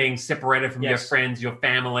 for being separated from your friends, your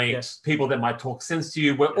family, people that might talk sense to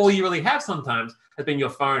you, where all you really have sometimes has been your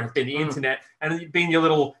phone, has been the internet, and been your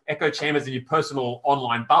little echo chambers and your personal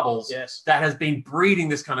online bubbles that has been breeding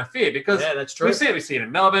this kind of fear. Because that's true. We see it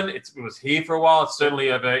in Melbourne. It was here for a while. It's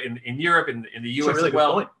certainly over in Europe, in the US as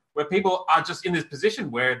well, where people are just in this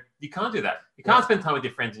position where you can't do that. You can't spend time with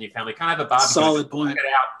your friends and your family. You can't have a barbecue. Solid point. Get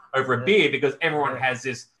out over a beer because everyone has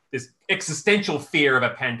this existential fear of a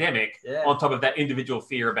pandemic on top of that individual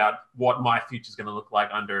fear about what my future is going to look like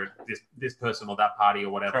under this person or that party or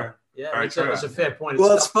whatever. Sure. Yeah, that's a fair point.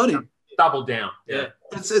 Well, it's funny. Double down. Yeah.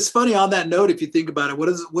 It's funny on that note, if you think about it, what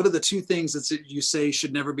are the two things that you say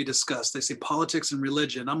should never be discussed? They say politics and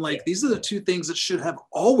religion. I'm like, these are the two things that should have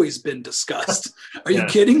always been discussed. Are you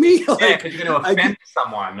kidding me? Because you're going to offend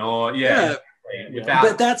someone or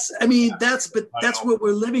But that's what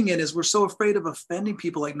we're living in, is we're so afraid of offending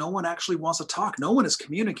people. Like, no one actually wants to talk. No one is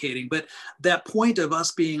communicating. But that point of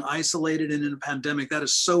us being isolated and in a pandemic, that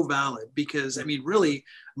is so valid, because I mean, really,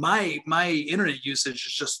 my internet usage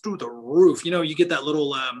is just through the roof. You know, you get that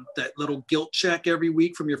little guilt check every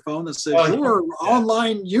week from your phone that says your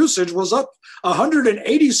online usage was up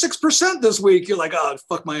 186% this week. You're like, oh,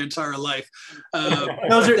 fuck my entire life.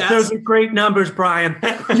 Those are great numbers, Brian.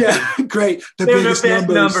 Yeah, great. The biggest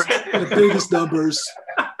numbers. The biggest numbers.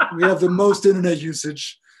 We have the most internet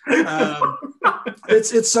usage.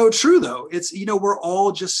 It's so true though. It's, you know, we're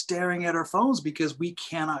all just staring at our phones because we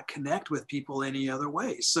cannot connect with people any other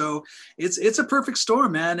way. So it's a perfect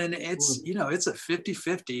storm, man. And it's, you know, it's a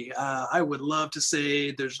 50-50. I would love to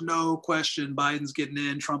say there's no question Biden's getting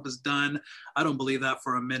in, Trump is done. I don't believe that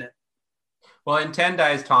for a minute. Well, in 10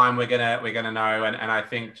 days time, we're gonna know. And I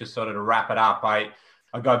think, just sort of to wrap it up, I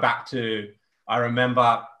go back to, I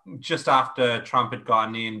remember just after Trump had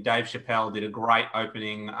gotten in, Dave Chappelle did a great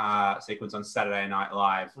opening sequence on Saturday Night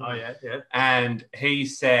Live. Oh, yeah. And he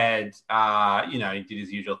said, you know, he did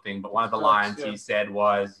his usual thing, but one of the lines he said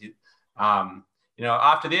was, you know,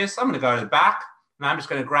 after this, I'm going to go to the back and I'm just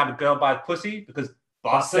going to grab a girl by the pussy because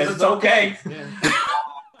boss says it's okay. Yeah.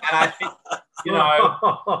 And I think, you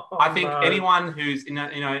know, anyone who's, you know,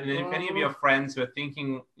 if any of your friends who are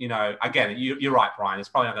thinking, you know, again, you're right, Brian, it's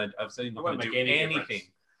probably not going to do anything.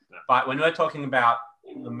 No. But when we're talking about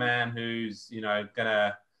the man who's, you know,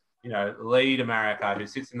 gonna, you know, lead America, who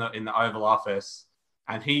sits in the Oval Office,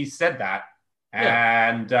 and he said that,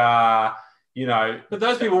 and you know, but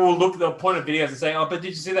those people will look at the point of videos and say, "Oh, but did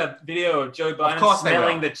you see that video of Joe Biden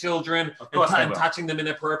smelling the children and touching them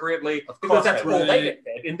inappropriately?" Because that's all they get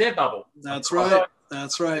fed in their bubble. That's right.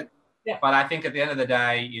 That's right. Yeah. But I think at the end of the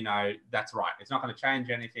day, you know, that's right. It's not going to change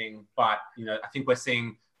anything. But you know, I think we're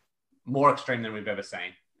seeing more extreme than we've ever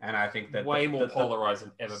seen. And I think that way more polarized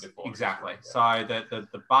than ever before. Exactly. So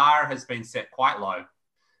the bar has been set quite low,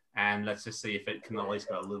 and let's just see if it can at least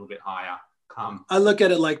go a little bit higher. I look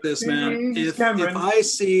at it like this, man. If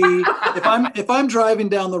I'm driving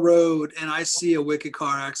down the road and I see a wicked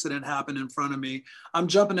car accident happen in front of me, I'm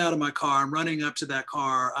jumping out of my car. I'm running up to that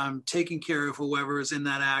car. I'm taking care of whoever is in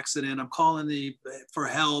that accident. I'm calling for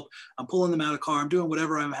help. I'm pulling them out of the car. I'm doing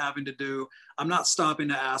whatever I'm having to do. I'm not stopping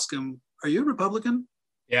to ask them, "Are you a Republican?"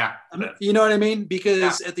 Yeah. You know what I mean?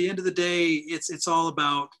 Because at the end of the day, it's all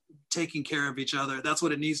about taking care of each other. That's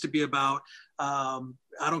what it needs to be about.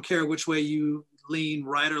 I don't care which way you lean,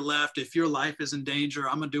 right or left. If your life is in danger,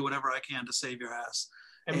 I'm gonna do whatever I can to save your ass.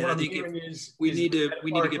 And what I think we need to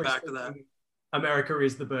get back to that. America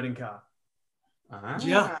is the burning car.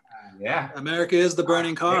 Yeah. America is the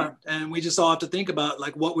burning car, and we just all have to think about,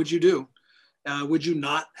 like, what would you do? Would you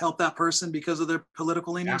not help that person because of their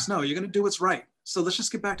political leanings? No, you're gonna do what's right. So let's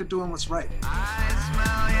just get back to doing what's right.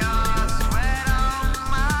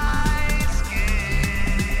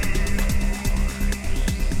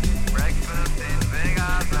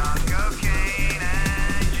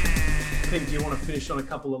 Do you want to finish on a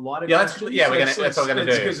couple of lighter questions? That's what we're going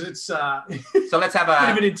to do. Because it's so let's have a bit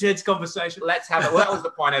of an intense conversation. Let's have it. Well, that was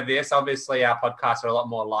the point of this. Obviously, our podcasts are a lot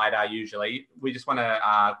more lighter usually. We just want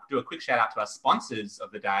to do a quick shout out to our sponsors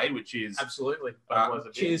of the day, which is absolutely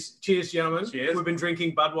cheers, gentlemen. Cheers. We've been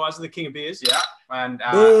drinking Budweiser, the king of beers. Yeah, and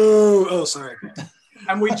sorry.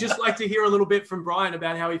 And we'd just like to hear a little bit from Brian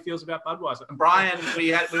about how he feels about Budweiser. Brian,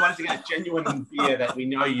 we wanted to get a genuine beer that we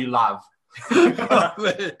know you love.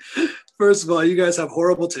 First of all, you guys have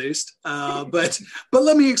horrible taste, but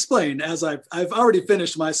let me explain. As I've already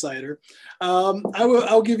finished my cider,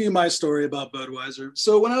 I'll give you my story about Budweiser.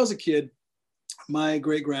 So when I was a kid, my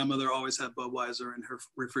great grandmother always had Budweiser in her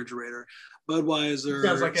refrigerator.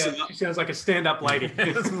 Budweiser she sounds like a stand-up lady.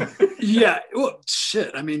 Yeah, well,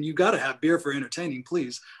 shit. I mean, you got to have beer for entertaining,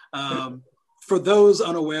 please. For those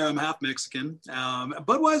unaware, I'm half Mexican.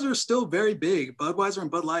 Budweiser is still very big. Budweiser and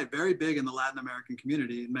Bud Light, very big in the Latin American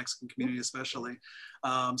community, Mexican community especially.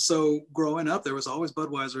 So growing up, there was always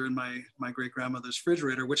Budweiser in my great-grandmother's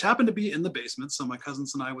refrigerator, which happened to be in the basement. So my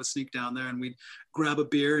cousins and I would sneak down there and we'd grab a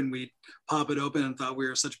beer and we'd pop it open and thought we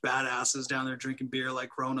were such badasses down there drinking beer like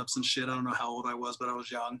grown-ups and shit. I don't know how old I was, but I was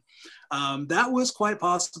young. That was quite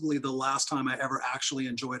possibly the last time I ever actually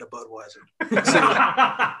enjoyed a Budweiser.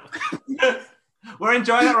 So, we're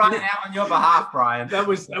enjoying it right now on your behalf, Brian. That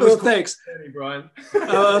was thanks, Brian.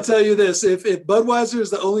 I'll tell you this: if Budweiser is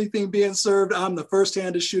the only thing being served, I'm the first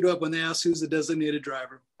hand to shoot up when they ask who's the designated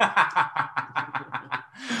driver. That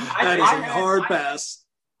is a hard pass.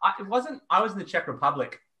 I was in the Czech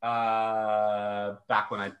Republic back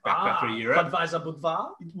when I backpacked through Europe. Budweiser.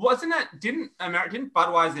 Didn't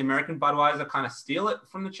Budweiser, the American Budweiser, kind of steal it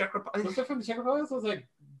from the Czech Republic? Was it from the Czech Republic? I was like,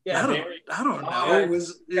 I don't know.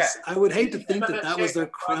 I would hate to think that was their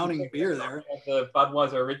crowning beer there. The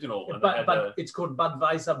Budweiser original. But it's called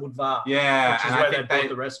Budweiser Budvar. Yeah, which is and where I think they bought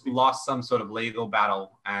the recipe. lost some sort of legal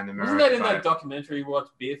battle, and America. Wasn't that in that documentary we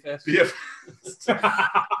watched, Beer Fest? Yeah.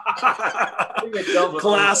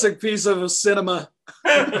 Classic piece of cinema.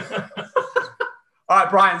 All right,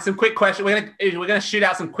 Brian, some quick questions. We're gonna shoot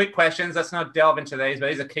out some quick questions. Let's not delve into these, but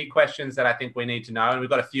these are key questions that I think we need to know, and we've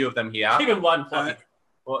got a few of them here. Keep it one fluffy.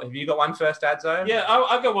 Well, have you got one first, Adzo? Yeah,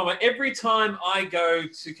 I've got one. Every time I go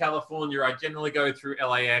to California, I generally go through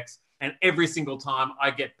LAX, and every single time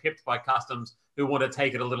I get pipped by customs who want to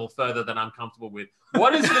take it a little further than I'm comfortable with.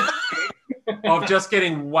 What is the trick of just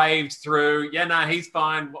getting waved through? Yeah, no, he's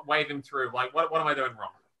fine. Wave him through. Like, what am I doing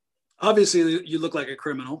wrong? Obviously, you look like a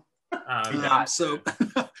criminal. So,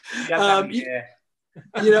 you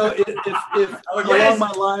know, if along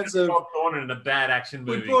my lines of in a bad action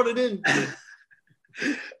movie, we brought it in.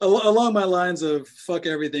 Along my lines of fuck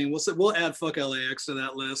everything, we'll add fuck LAX to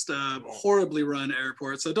that list. Horribly run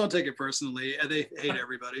airport, so don't take it personally. They hate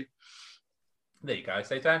everybody. There you go.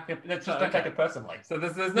 So don't take it personally. So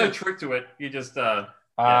there's no trick to it. You just no,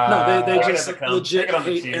 they just legit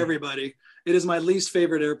hate everybody. It is my least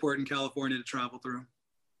favorite airport in California to travel through.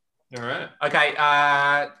 All right. Okay.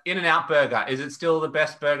 In-N-Out Burger, is it still the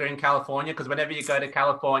best burger in California? Because whenever you go to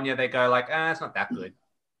California, they go like, it's not that good.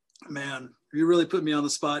 Man, you really put me on the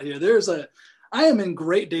spot here. I am in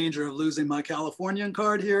great danger of losing my Californian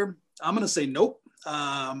card here. I'm going to say nope.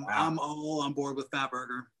 I'm all on board with Fat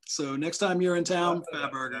Burger. So next time you're in town,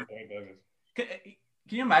 Fat Burger. Can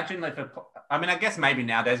you imagine I guess maybe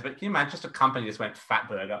nowadays, but can you imagine just a company just went Fat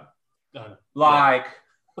Burger? Like,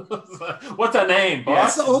 what's her name,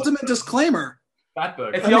 boss? That's the ultimate disclaimer. Fat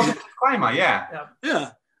Burger. It's the ultimate disclaimer, yeah.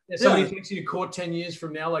 Somebody takes you to court 10 years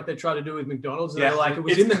from now, like they try to do with McDonald's, and they're like, it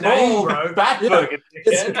was in the name, bro. Fat Burger.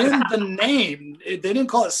 It's in the name. They didn't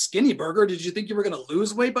call it Skinny Burger. Did you think you were going to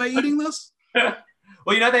lose weight by eating this?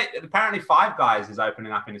 Well, you know, apparently Five Guys is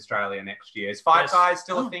opening up in Australia next year. Is Five Guys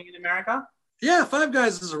still a thing in America? Yeah, Five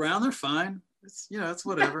Guys is around. They're fine. It's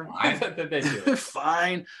whatever. They're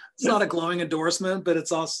fine. It's not a glowing endorsement, but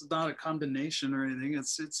it's also not a condemnation or anything.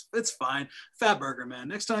 It's fine. Fat Burger, man.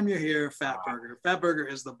 Next time you're here, Fat Burger. Fat Burger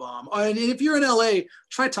is the bomb. Oh, and if you're in LA,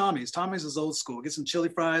 try Tommy's. Tommy's is old school. Get some chili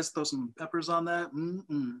fries, throw some peppers on that.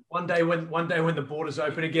 One day when the borders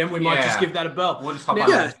open again, we might just give that a bell. We'll just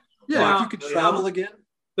if you could travel again.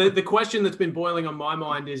 The question that's been boiling on my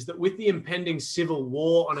mind is that with the impending civil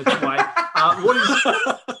war on its way,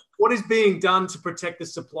 what is being done to protect the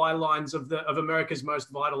supply lines of America's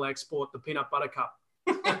most vital export, the peanut butter cup?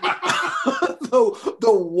 The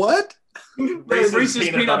what? Reese's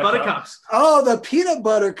peanut butter cups. Oh, the peanut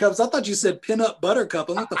butter cups. I thought you said peanut butter cup.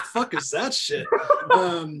 I'm like, what the fuck is that shit?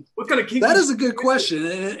 That is a good question.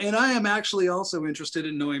 And I am actually also interested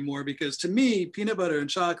in knowing more, because to me, peanut butter and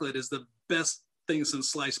chocolate is the best thing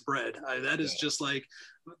since sliced bread. That is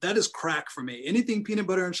crack for me. Anything peanut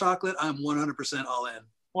butter and chocolate, I'm 100% all in.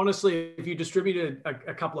 Honestly, if you distributed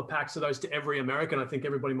a couple of packs of those to every American, I think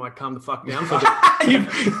everybody might calm the fuck down for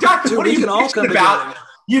that. What are you talking about?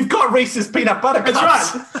 You've got Reese's peanut butter cups.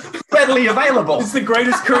 That's right. Readily available. It's the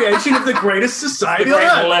greatest creation of the greatest society. The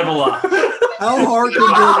great leveler. How hard could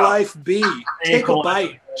your life be? Take a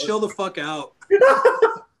bite. Chill the fuck out.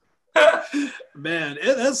 Man,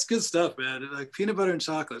 that's good stuff, man. Like peanut butter and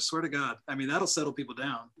chocolate, swear to God. I mean, that'll settle people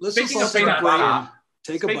down. Let's Speaking of peanut butter,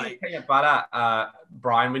 take a bite. Of peanut butter,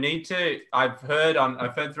 Brian, we need to. I've heard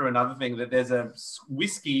through another thing that there's a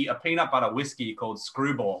peanut butter whiskey called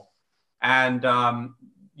Screwball, and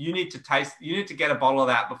you need to get a bottle of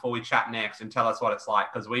that before we chat next and tell us what it's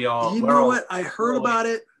like, because I heard about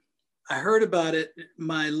it. I heard about it.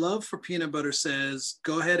 My love for peanut butter says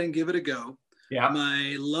go ahead and give it a go. Yeah.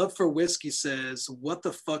 My love for whiskey says, what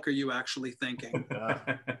the fuck are you actually thinking?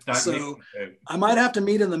 So I might have to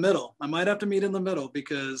meet in the middle.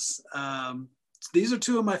 Because these are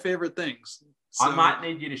two of my favorite things. So I might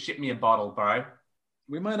need you to ship me a bottle, bro.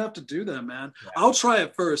 We might have to do that, man. Yeah. I'll try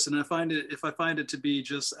it first, and if I find it to be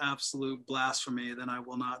just absolute blasphemy, then I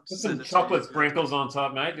will not. Put some chocolate sprinkles on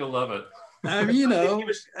top, mate. You'll love it. I mean,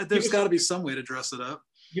 there's got to be some way to dress it up.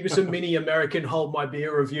 Give us a mini American hold my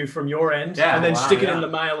beer review from your end, and then stick it in the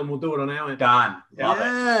mail, and we'll do it on our end. Done.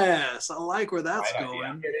 Yes, I like where that's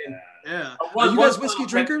going. Yeah. Are you guys whiskey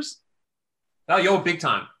drinkers? Oh, you're big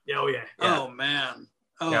time. Oh yeah. Oh man.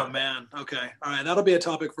 Man. Okay. All right. That'll be a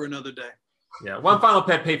topic for another day. Yeah. One final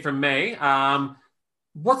pet peeve from me.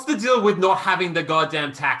 What's the deal with not having the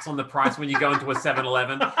goddamn tax on the price when you go into a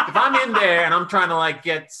 7-Eleven? If I'm in there and I'm trying to like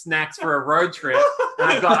get snacks for a road trip, and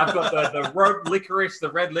I've got the road licorice,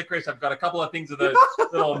 the red licorice, I've got a couple of things of those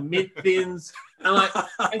little mint thins, and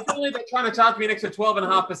suddenly they're trying to charge me an extra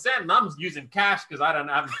 12.5%, and I'm using cash because I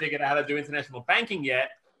haven't figured out how to do international banking yet,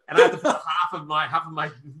 and I have to put half of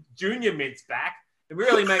my junior mints back. It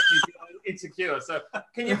really makes me feel insecure. So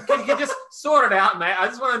can you just sort it out, mate? I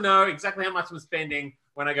just want to know exactly how much I'm spending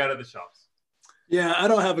when I go to the shops. Yeah, I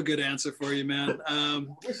don't have a good answer for you, man.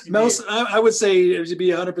 I would say, to be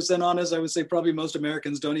 100% honest, I would say probably most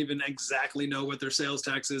Americans don't even exactly know what their sales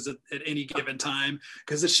tax is at any given time,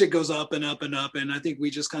 because this shit goes up and up and up. And I think we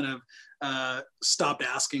just kind of stopped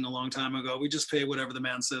asking a long time ago. We just pay whatever the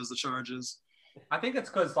man says the charge is. I think it's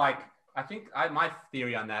because, like, my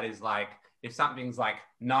theory on that is, like, if something's like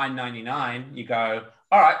 $9.99, you go,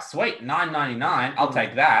 all right, sweet, $9.99, I'll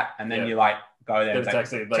take that. And then you like go there. It's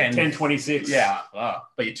actually like 10.26. Yeah. Oh,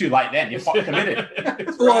 but you're too late then. You're fucking committed.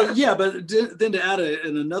 Well, yeah, but then to add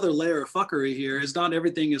another layer of fuckery here is not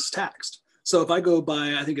everything is taxed. So if I go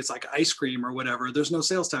buy, I think it's like ice cream or whatever, there's no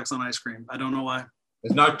sales tax on ice cream. I don't know why.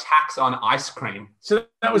 There's no tax on ice cream. So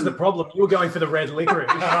that was the problem. You were going for the red licorice.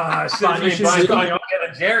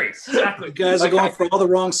 Jerry's. Exactly. You guys are going for all the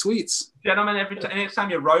wrong sweets. Gentlemen, next time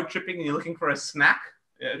you're road tripping and you're looking for a snack,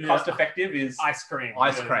 cost effective is ice cream.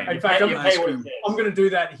 Ice cream. In fact, cream. I'm going to do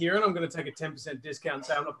that here, and I'm going to take a 10% discount and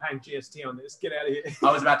say I'm not paying GST on this. Get out of here.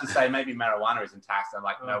 I was about to say maybe marijuana isn't taxed. I'm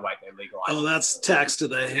like, no, wait, they legalized. Oh, that's taxed to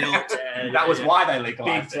the hilt. That was why they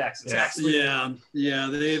legalized big tax. Yeah.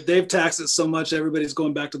 They've taxed it so much, everybody's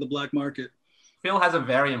going back to the black market. Phil has a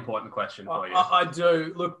very important question for you. I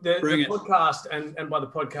do. Look, the podcast, and by the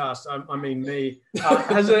podcast, I mean me,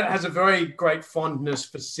 has a very great fondness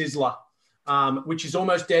for Sizzler, which is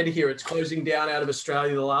almost dead here. It's closing down out of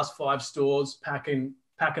Australia. The last 5 stores packing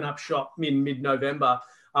up shop in mid-November.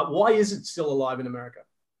 Why is it still alive in America?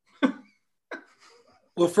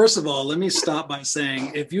 Well, first of all, let me stop by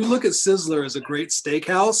saying, if you look at Sizzler as a great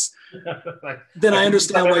steakhouse, then I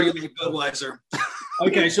understand why you like Budweiser.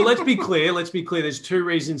 Okay, so let's be clear. There's 2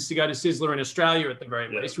 reasons to go to Sizzler in Australia at the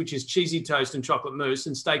very least, which is cheesy toast and chocolate mousse,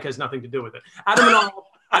 and steak has nothing to do with it. Adam and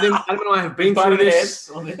I have been through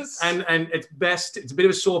this, and it's best. It's a bit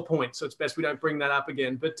of a sore point, so it's best we don't bring that up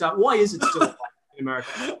again. But why is it still in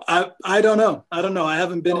America? I don't know. I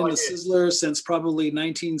haven't been in a Sizzler since probably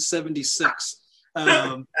 1976.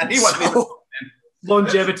 And he wasn't.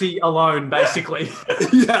 Longevity alone, basically.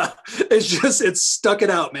 Yeah, it's stuck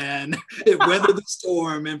it out, man. It weathered the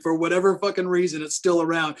storm, and for whatever fucking reason, it's still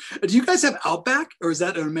around. Do you guys have Outback, or is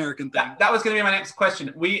that an American thing? That was going to be my next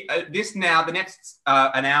question. We the next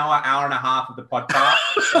an hour and a half of the podcast,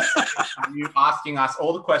 you asking us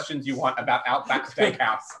all the questions you want about Outback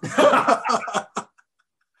Steakhouse.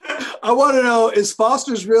 I want to know: is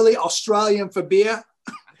Foster's really Australian for beer?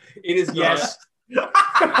 It is. Yes.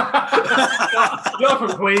 You're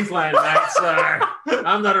from Queensland, mate, so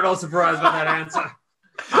I'm not at all surprised by that answer.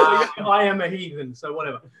 I am a heathen, so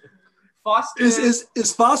whatever. Foster's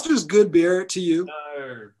is Foster's good beer to you?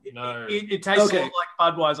 No. It tastes a lot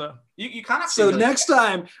like Budweiser. You can't. So next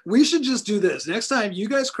time we should just do this. Next time you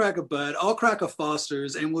guys crack a Bud, I'll crack a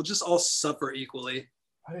Foster's, and we'll just all suffer equally.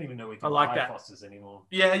 I don't even know we can buy that. Foster's anymore.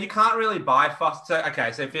 Yeah, you can't really buy Foster's.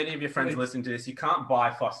 Okay, so if any of your friends listen to this, you can't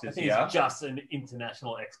buy Foster's here. It's just an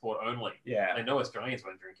international export only. Yeah. I know Australians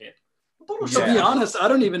won't drink it. To be honest, I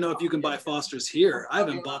don't even know if you can buy Foster's here. I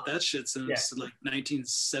haven't bought that shit since like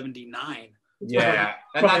 1979. Yeah.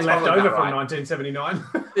 Probably left over from 1979.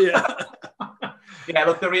 Yeah. Yeah,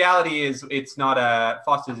 look, the reality is it's not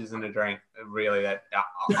Foster's isn't a drink, really. That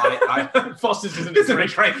Foster's isn't a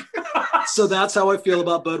drink. So that's how I feel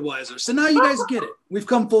about Budweiser. So now you guys get it. We've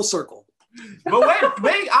come full circle. But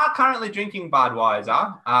we are currently drinking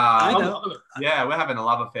Budweiser. I know. Yeah, we're having a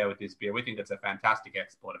love affair with this beer. We think it's a fantastic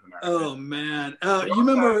export of America. Oh, man. You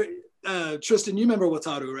remember, Tristan, you remember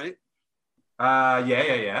Wataru, right?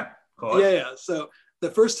 Yeah. Of course. Yeah. So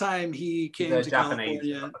the first time he came to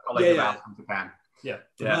California. A colleague of ours from Japan. Yeah.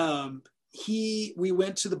 We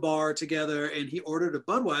went to the bar together and he ordered a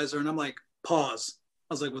Budweiser and I'm like, pause.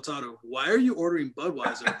 I was like, Wataru, why are you ordering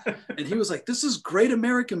Budweiser? And he was like, this is great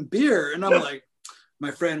American beer. And I'm like,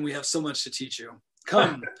 my friend, we have so much to teach you.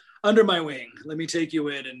 Come under my wing. Let me take you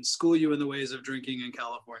in and school you in the ways of drinking in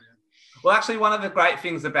California. Well, actually, to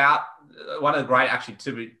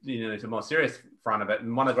a more serious front of it,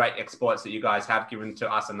 and one of the great exports that you guys have given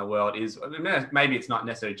to us in the world is, maybe it's not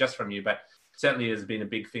necessarily just from you, but certainly has been a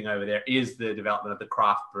big thing over there is the development of the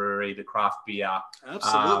craft brewery, the craft beer.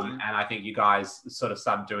 Absolutely. And I think you guys sort of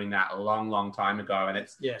started doing that a long, long time ago. And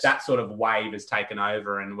it's that sort of wave has taken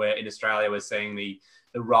over. And we're in Australia, we're seeing the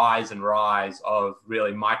rise of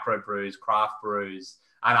really microbrews, craft brews.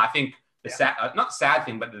 And I think not sad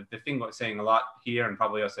thing, but the thing we're seeing a lot here and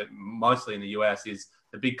probably also mostly in the US is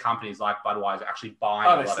the big companies like Budweiser actually buying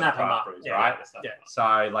a lot of craft brews, right? Yeah.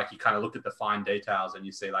 So like you kind of look at the fine details and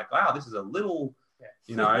you see like, wow, this is a little,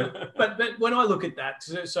 you know. But when I look at that,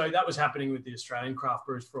 so that was happening with the Australian craft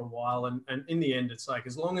brews for a while, and in the end, it's like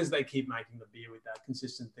as long as they keep making the beer with that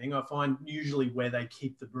consistent thing, I find usually where they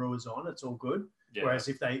keep the brewers on, it's all good. Yeah. Whereas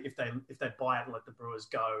if they buy it and let the brewers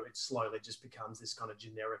go, it slowly just becomes this kind of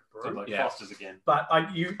generic brew. Like Foster's again. But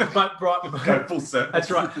go full circle.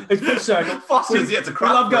 That's right. It's full circle. Foster's, it's a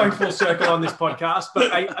craft. We love going full circle on this podcast.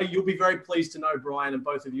 But you'll be very pleased to know, Brian, and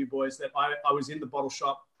both of you boys, that I was in the bottle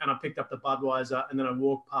shop and I picked up the Budweiser, and then I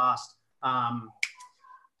walked past.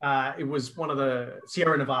 It was one of the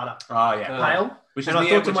Sierra Nevada. Oh yeah, pale. Which is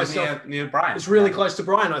near Brian. It's really close to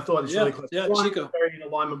Brian. I thought it's really close. Yeah, to Brian. Chico. Very in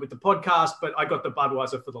alignment with the podcast, but I got the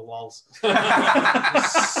Budweiser for the lulz.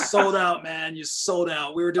 Sold out, man. You sold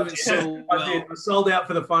out. We were doing so well. I sold out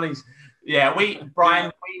for the funnies. Yeah,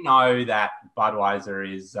 Brian, we know that Budweiser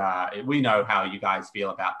is, we know how you guys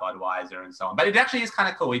feel about Budweiser and so on, but it actually is kind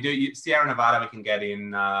of cool. We do Sierra Nevada, we can get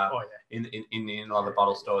in, in a lot of the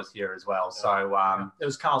bottle stores here as well. So, it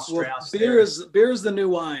was Carl Strauss. Beer is the new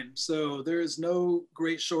wine. So there is no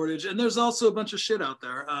great shortage. And there's also a bunch of shit out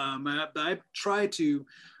there. I try to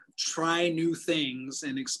try new things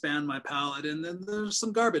and expand my palate. And then there's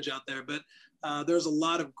some garbage out there, but there's a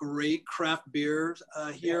lot of great craft beer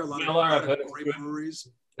here. A lot of great breweries.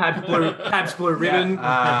 Pabst Blue Ribbon.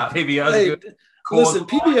 PBR. Hey, listen,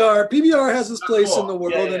 PBR has its place in the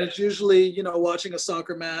world, and it's usually watching a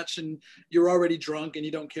soccer match and you're already drunk and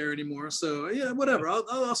you don't care anymore. So yeah, whatever.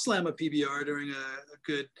 I'll slam a PBR during a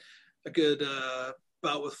good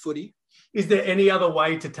bout with footy. Is there any other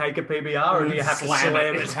way to take a PBR, or do you have to slam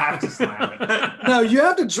it? You have to slam it. No, you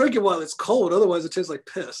have to drink it while it's cold. Otherwise, it tastes like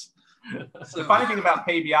piss. The funny thing about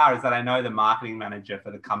PBR is that I know the marketing manager for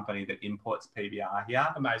the company that imports PBR here.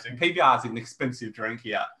 Amazing. PBR is an expensive drink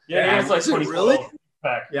here. Yeah, it's like really?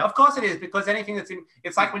 Yeah, of course it is, because anything that's in,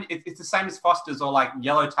 it's like when it's the same as Foster's or like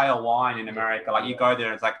Yellowtail wine in America. Like you go there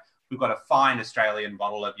and it's like, we've got a fine Australian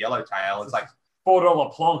bottle of Yellowtail. It's like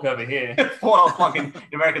 $4 plonk over here. $4 plonk in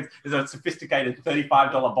Americans is a sophisticated $35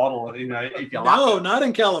 bottle. If you're lucky. No, not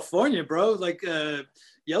in California, bro. Like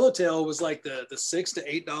Yellowtail was like the $6 to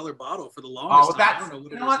 $8 bottle for the longest time. I don't know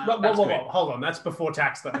what it is now. Hold on, that's before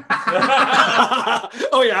tax though.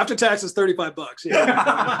 Oh yeah, after tax is $35.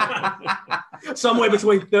 Yeah. Somewhere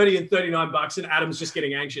between $30 and $39, and Adam's just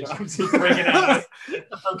getting anxious. I'm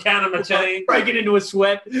counting my change, breaking into a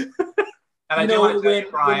sweat. And when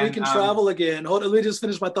we can travel again, let me just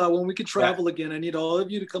finish my thought. When we can travel again, I need all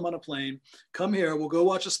of you to come on a plane, come here. We'll go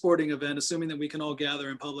watch a sporting event, assuming that we can all gather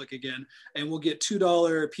in public again, and we'll get $2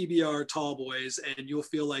 PBR tall boys, and you'll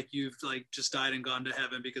feel like you've just died and gone to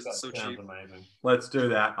heaven because it's so cheap. Amazing. Let's do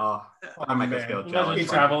that. I make us feel jealous.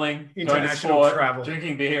 Traveling, international travel,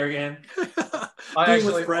 drinking beer again. I Being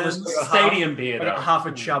with friends. Stadium beer. I got half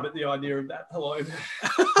a chub at the idea of that. Hello.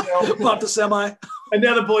 Popped a semi. And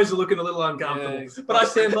now the boys are looking a little uncomfortable. Yeah, but I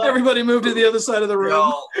stand by. Everybody moved to the other side of the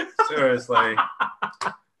room. Seriously.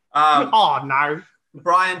 Oh, no.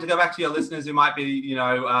 Brian, to go back to your listeners who might be,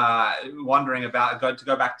 wondering about,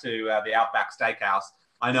 go back to the Outback Steakhouse.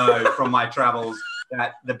 I know from my travels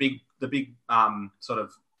that the big sort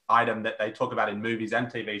of item that they talk about in movies and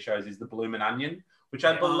TV shows is the bloomin' onion, which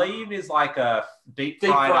I believe is like a deep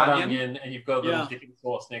fried onion, and you've got a little dipping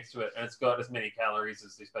sauce next to it, and it's got as many calories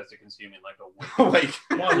as they're supposed to consume in like a week.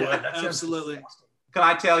 Absolutely. Can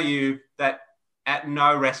I tell you that at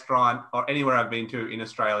no restaurant or anywhere I've been to in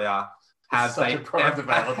Australia have such a product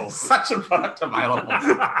available. Such a product available.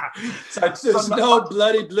 So there's no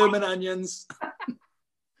bloody bloomin' onions.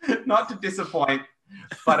 Not to disappoint,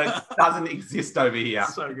 but it doesn't exist over here.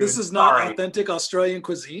 So this is not authentic Australian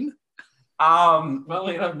cuisine.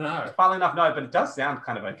 Funnily enough, no. But it does sound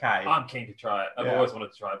kind of okay. I'm keen to try it. I've always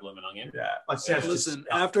wanted to try bloomin' onion. Yeah. Listen,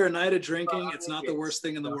 after a night of drinking, it's not the worst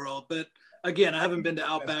thing in the world. But again, I haven't been to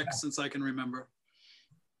Outback since I can remember.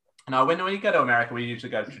 No, when we go to America, we usually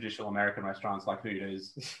go to traditional American restaurants like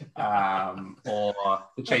Hooters or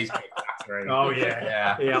the Cheesecake Factory. Oh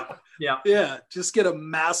yeah. Yeah, just get a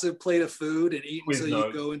massive plate of food and eat until Quiznos.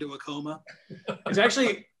 you go into a coma. It's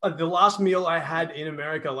actually the last meal I had in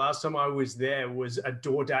America last time I was there was a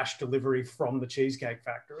DoorDash delivery from the Cheesecake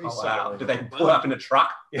Factory. Oh, wow. Did they pull up in a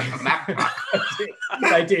truck? Yeah. A Mac truck?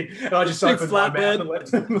 They did. And I just Big opened my mouth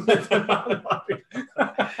flatbed. and let them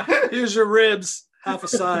Here's your ribs, half a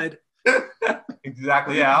side.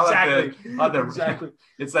 Exactly. Yeah. Exactly.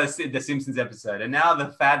 It's the Simpsons episode. And now the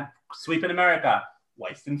fad sweep in America.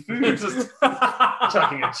 Wasting food. Just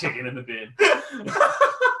chucking a chicken in the bin.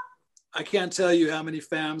 I can't tell you how many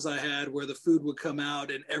fams I had where the food would come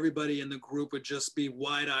out and everybody in the group would just be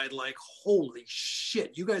wide-eyed like, holy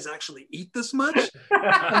shit, you guys actually eat this much?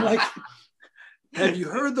 I'm like, have you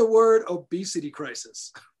heard the word obesity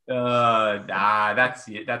crisis? Nah, that's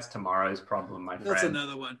it. That's tomorrow's problem, my friend. That's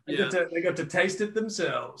another one. They Yeah. got to taste it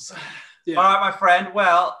themselves. Yeah. All right, my friend.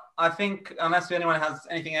 Well, I think unless anyone has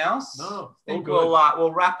anything else, No, I think all good.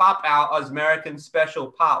 we'll wrap up our AusMerican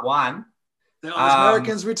special part 1. The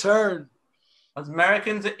AusMericans return.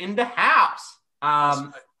 AusMericans are in the house. That's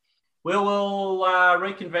right. We will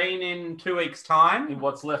reconvene in 2 weeks' time. In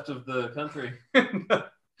what's left of the country.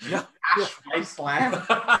 Yeah. Ash wasteland.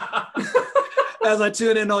 As I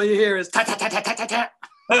tune in, all you hear is ta ta ta ta ta ta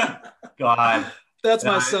ta. God. That's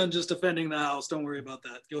my No. son just defending the house. Don't worry about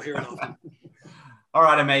that. You'll hear it often. All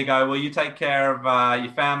right, amigo. Well, you take care of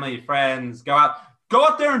your family, your friends. Go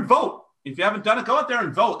out there and vote. If you haven't done it, go out there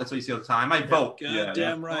and vote. That's what you see all the time. I vote. God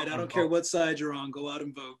damn right. I don't care what side you're on. Go out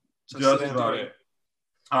and vote. So Just sit vote. down.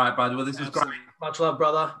 All right, brother. Well, this was great. Absolutely. Much love,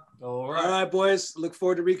 brother. All All right. right, boys. Look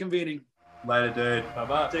forward to reconvening. Later, dude.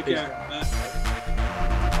 Bye-bye. Take Peace. care. Bye.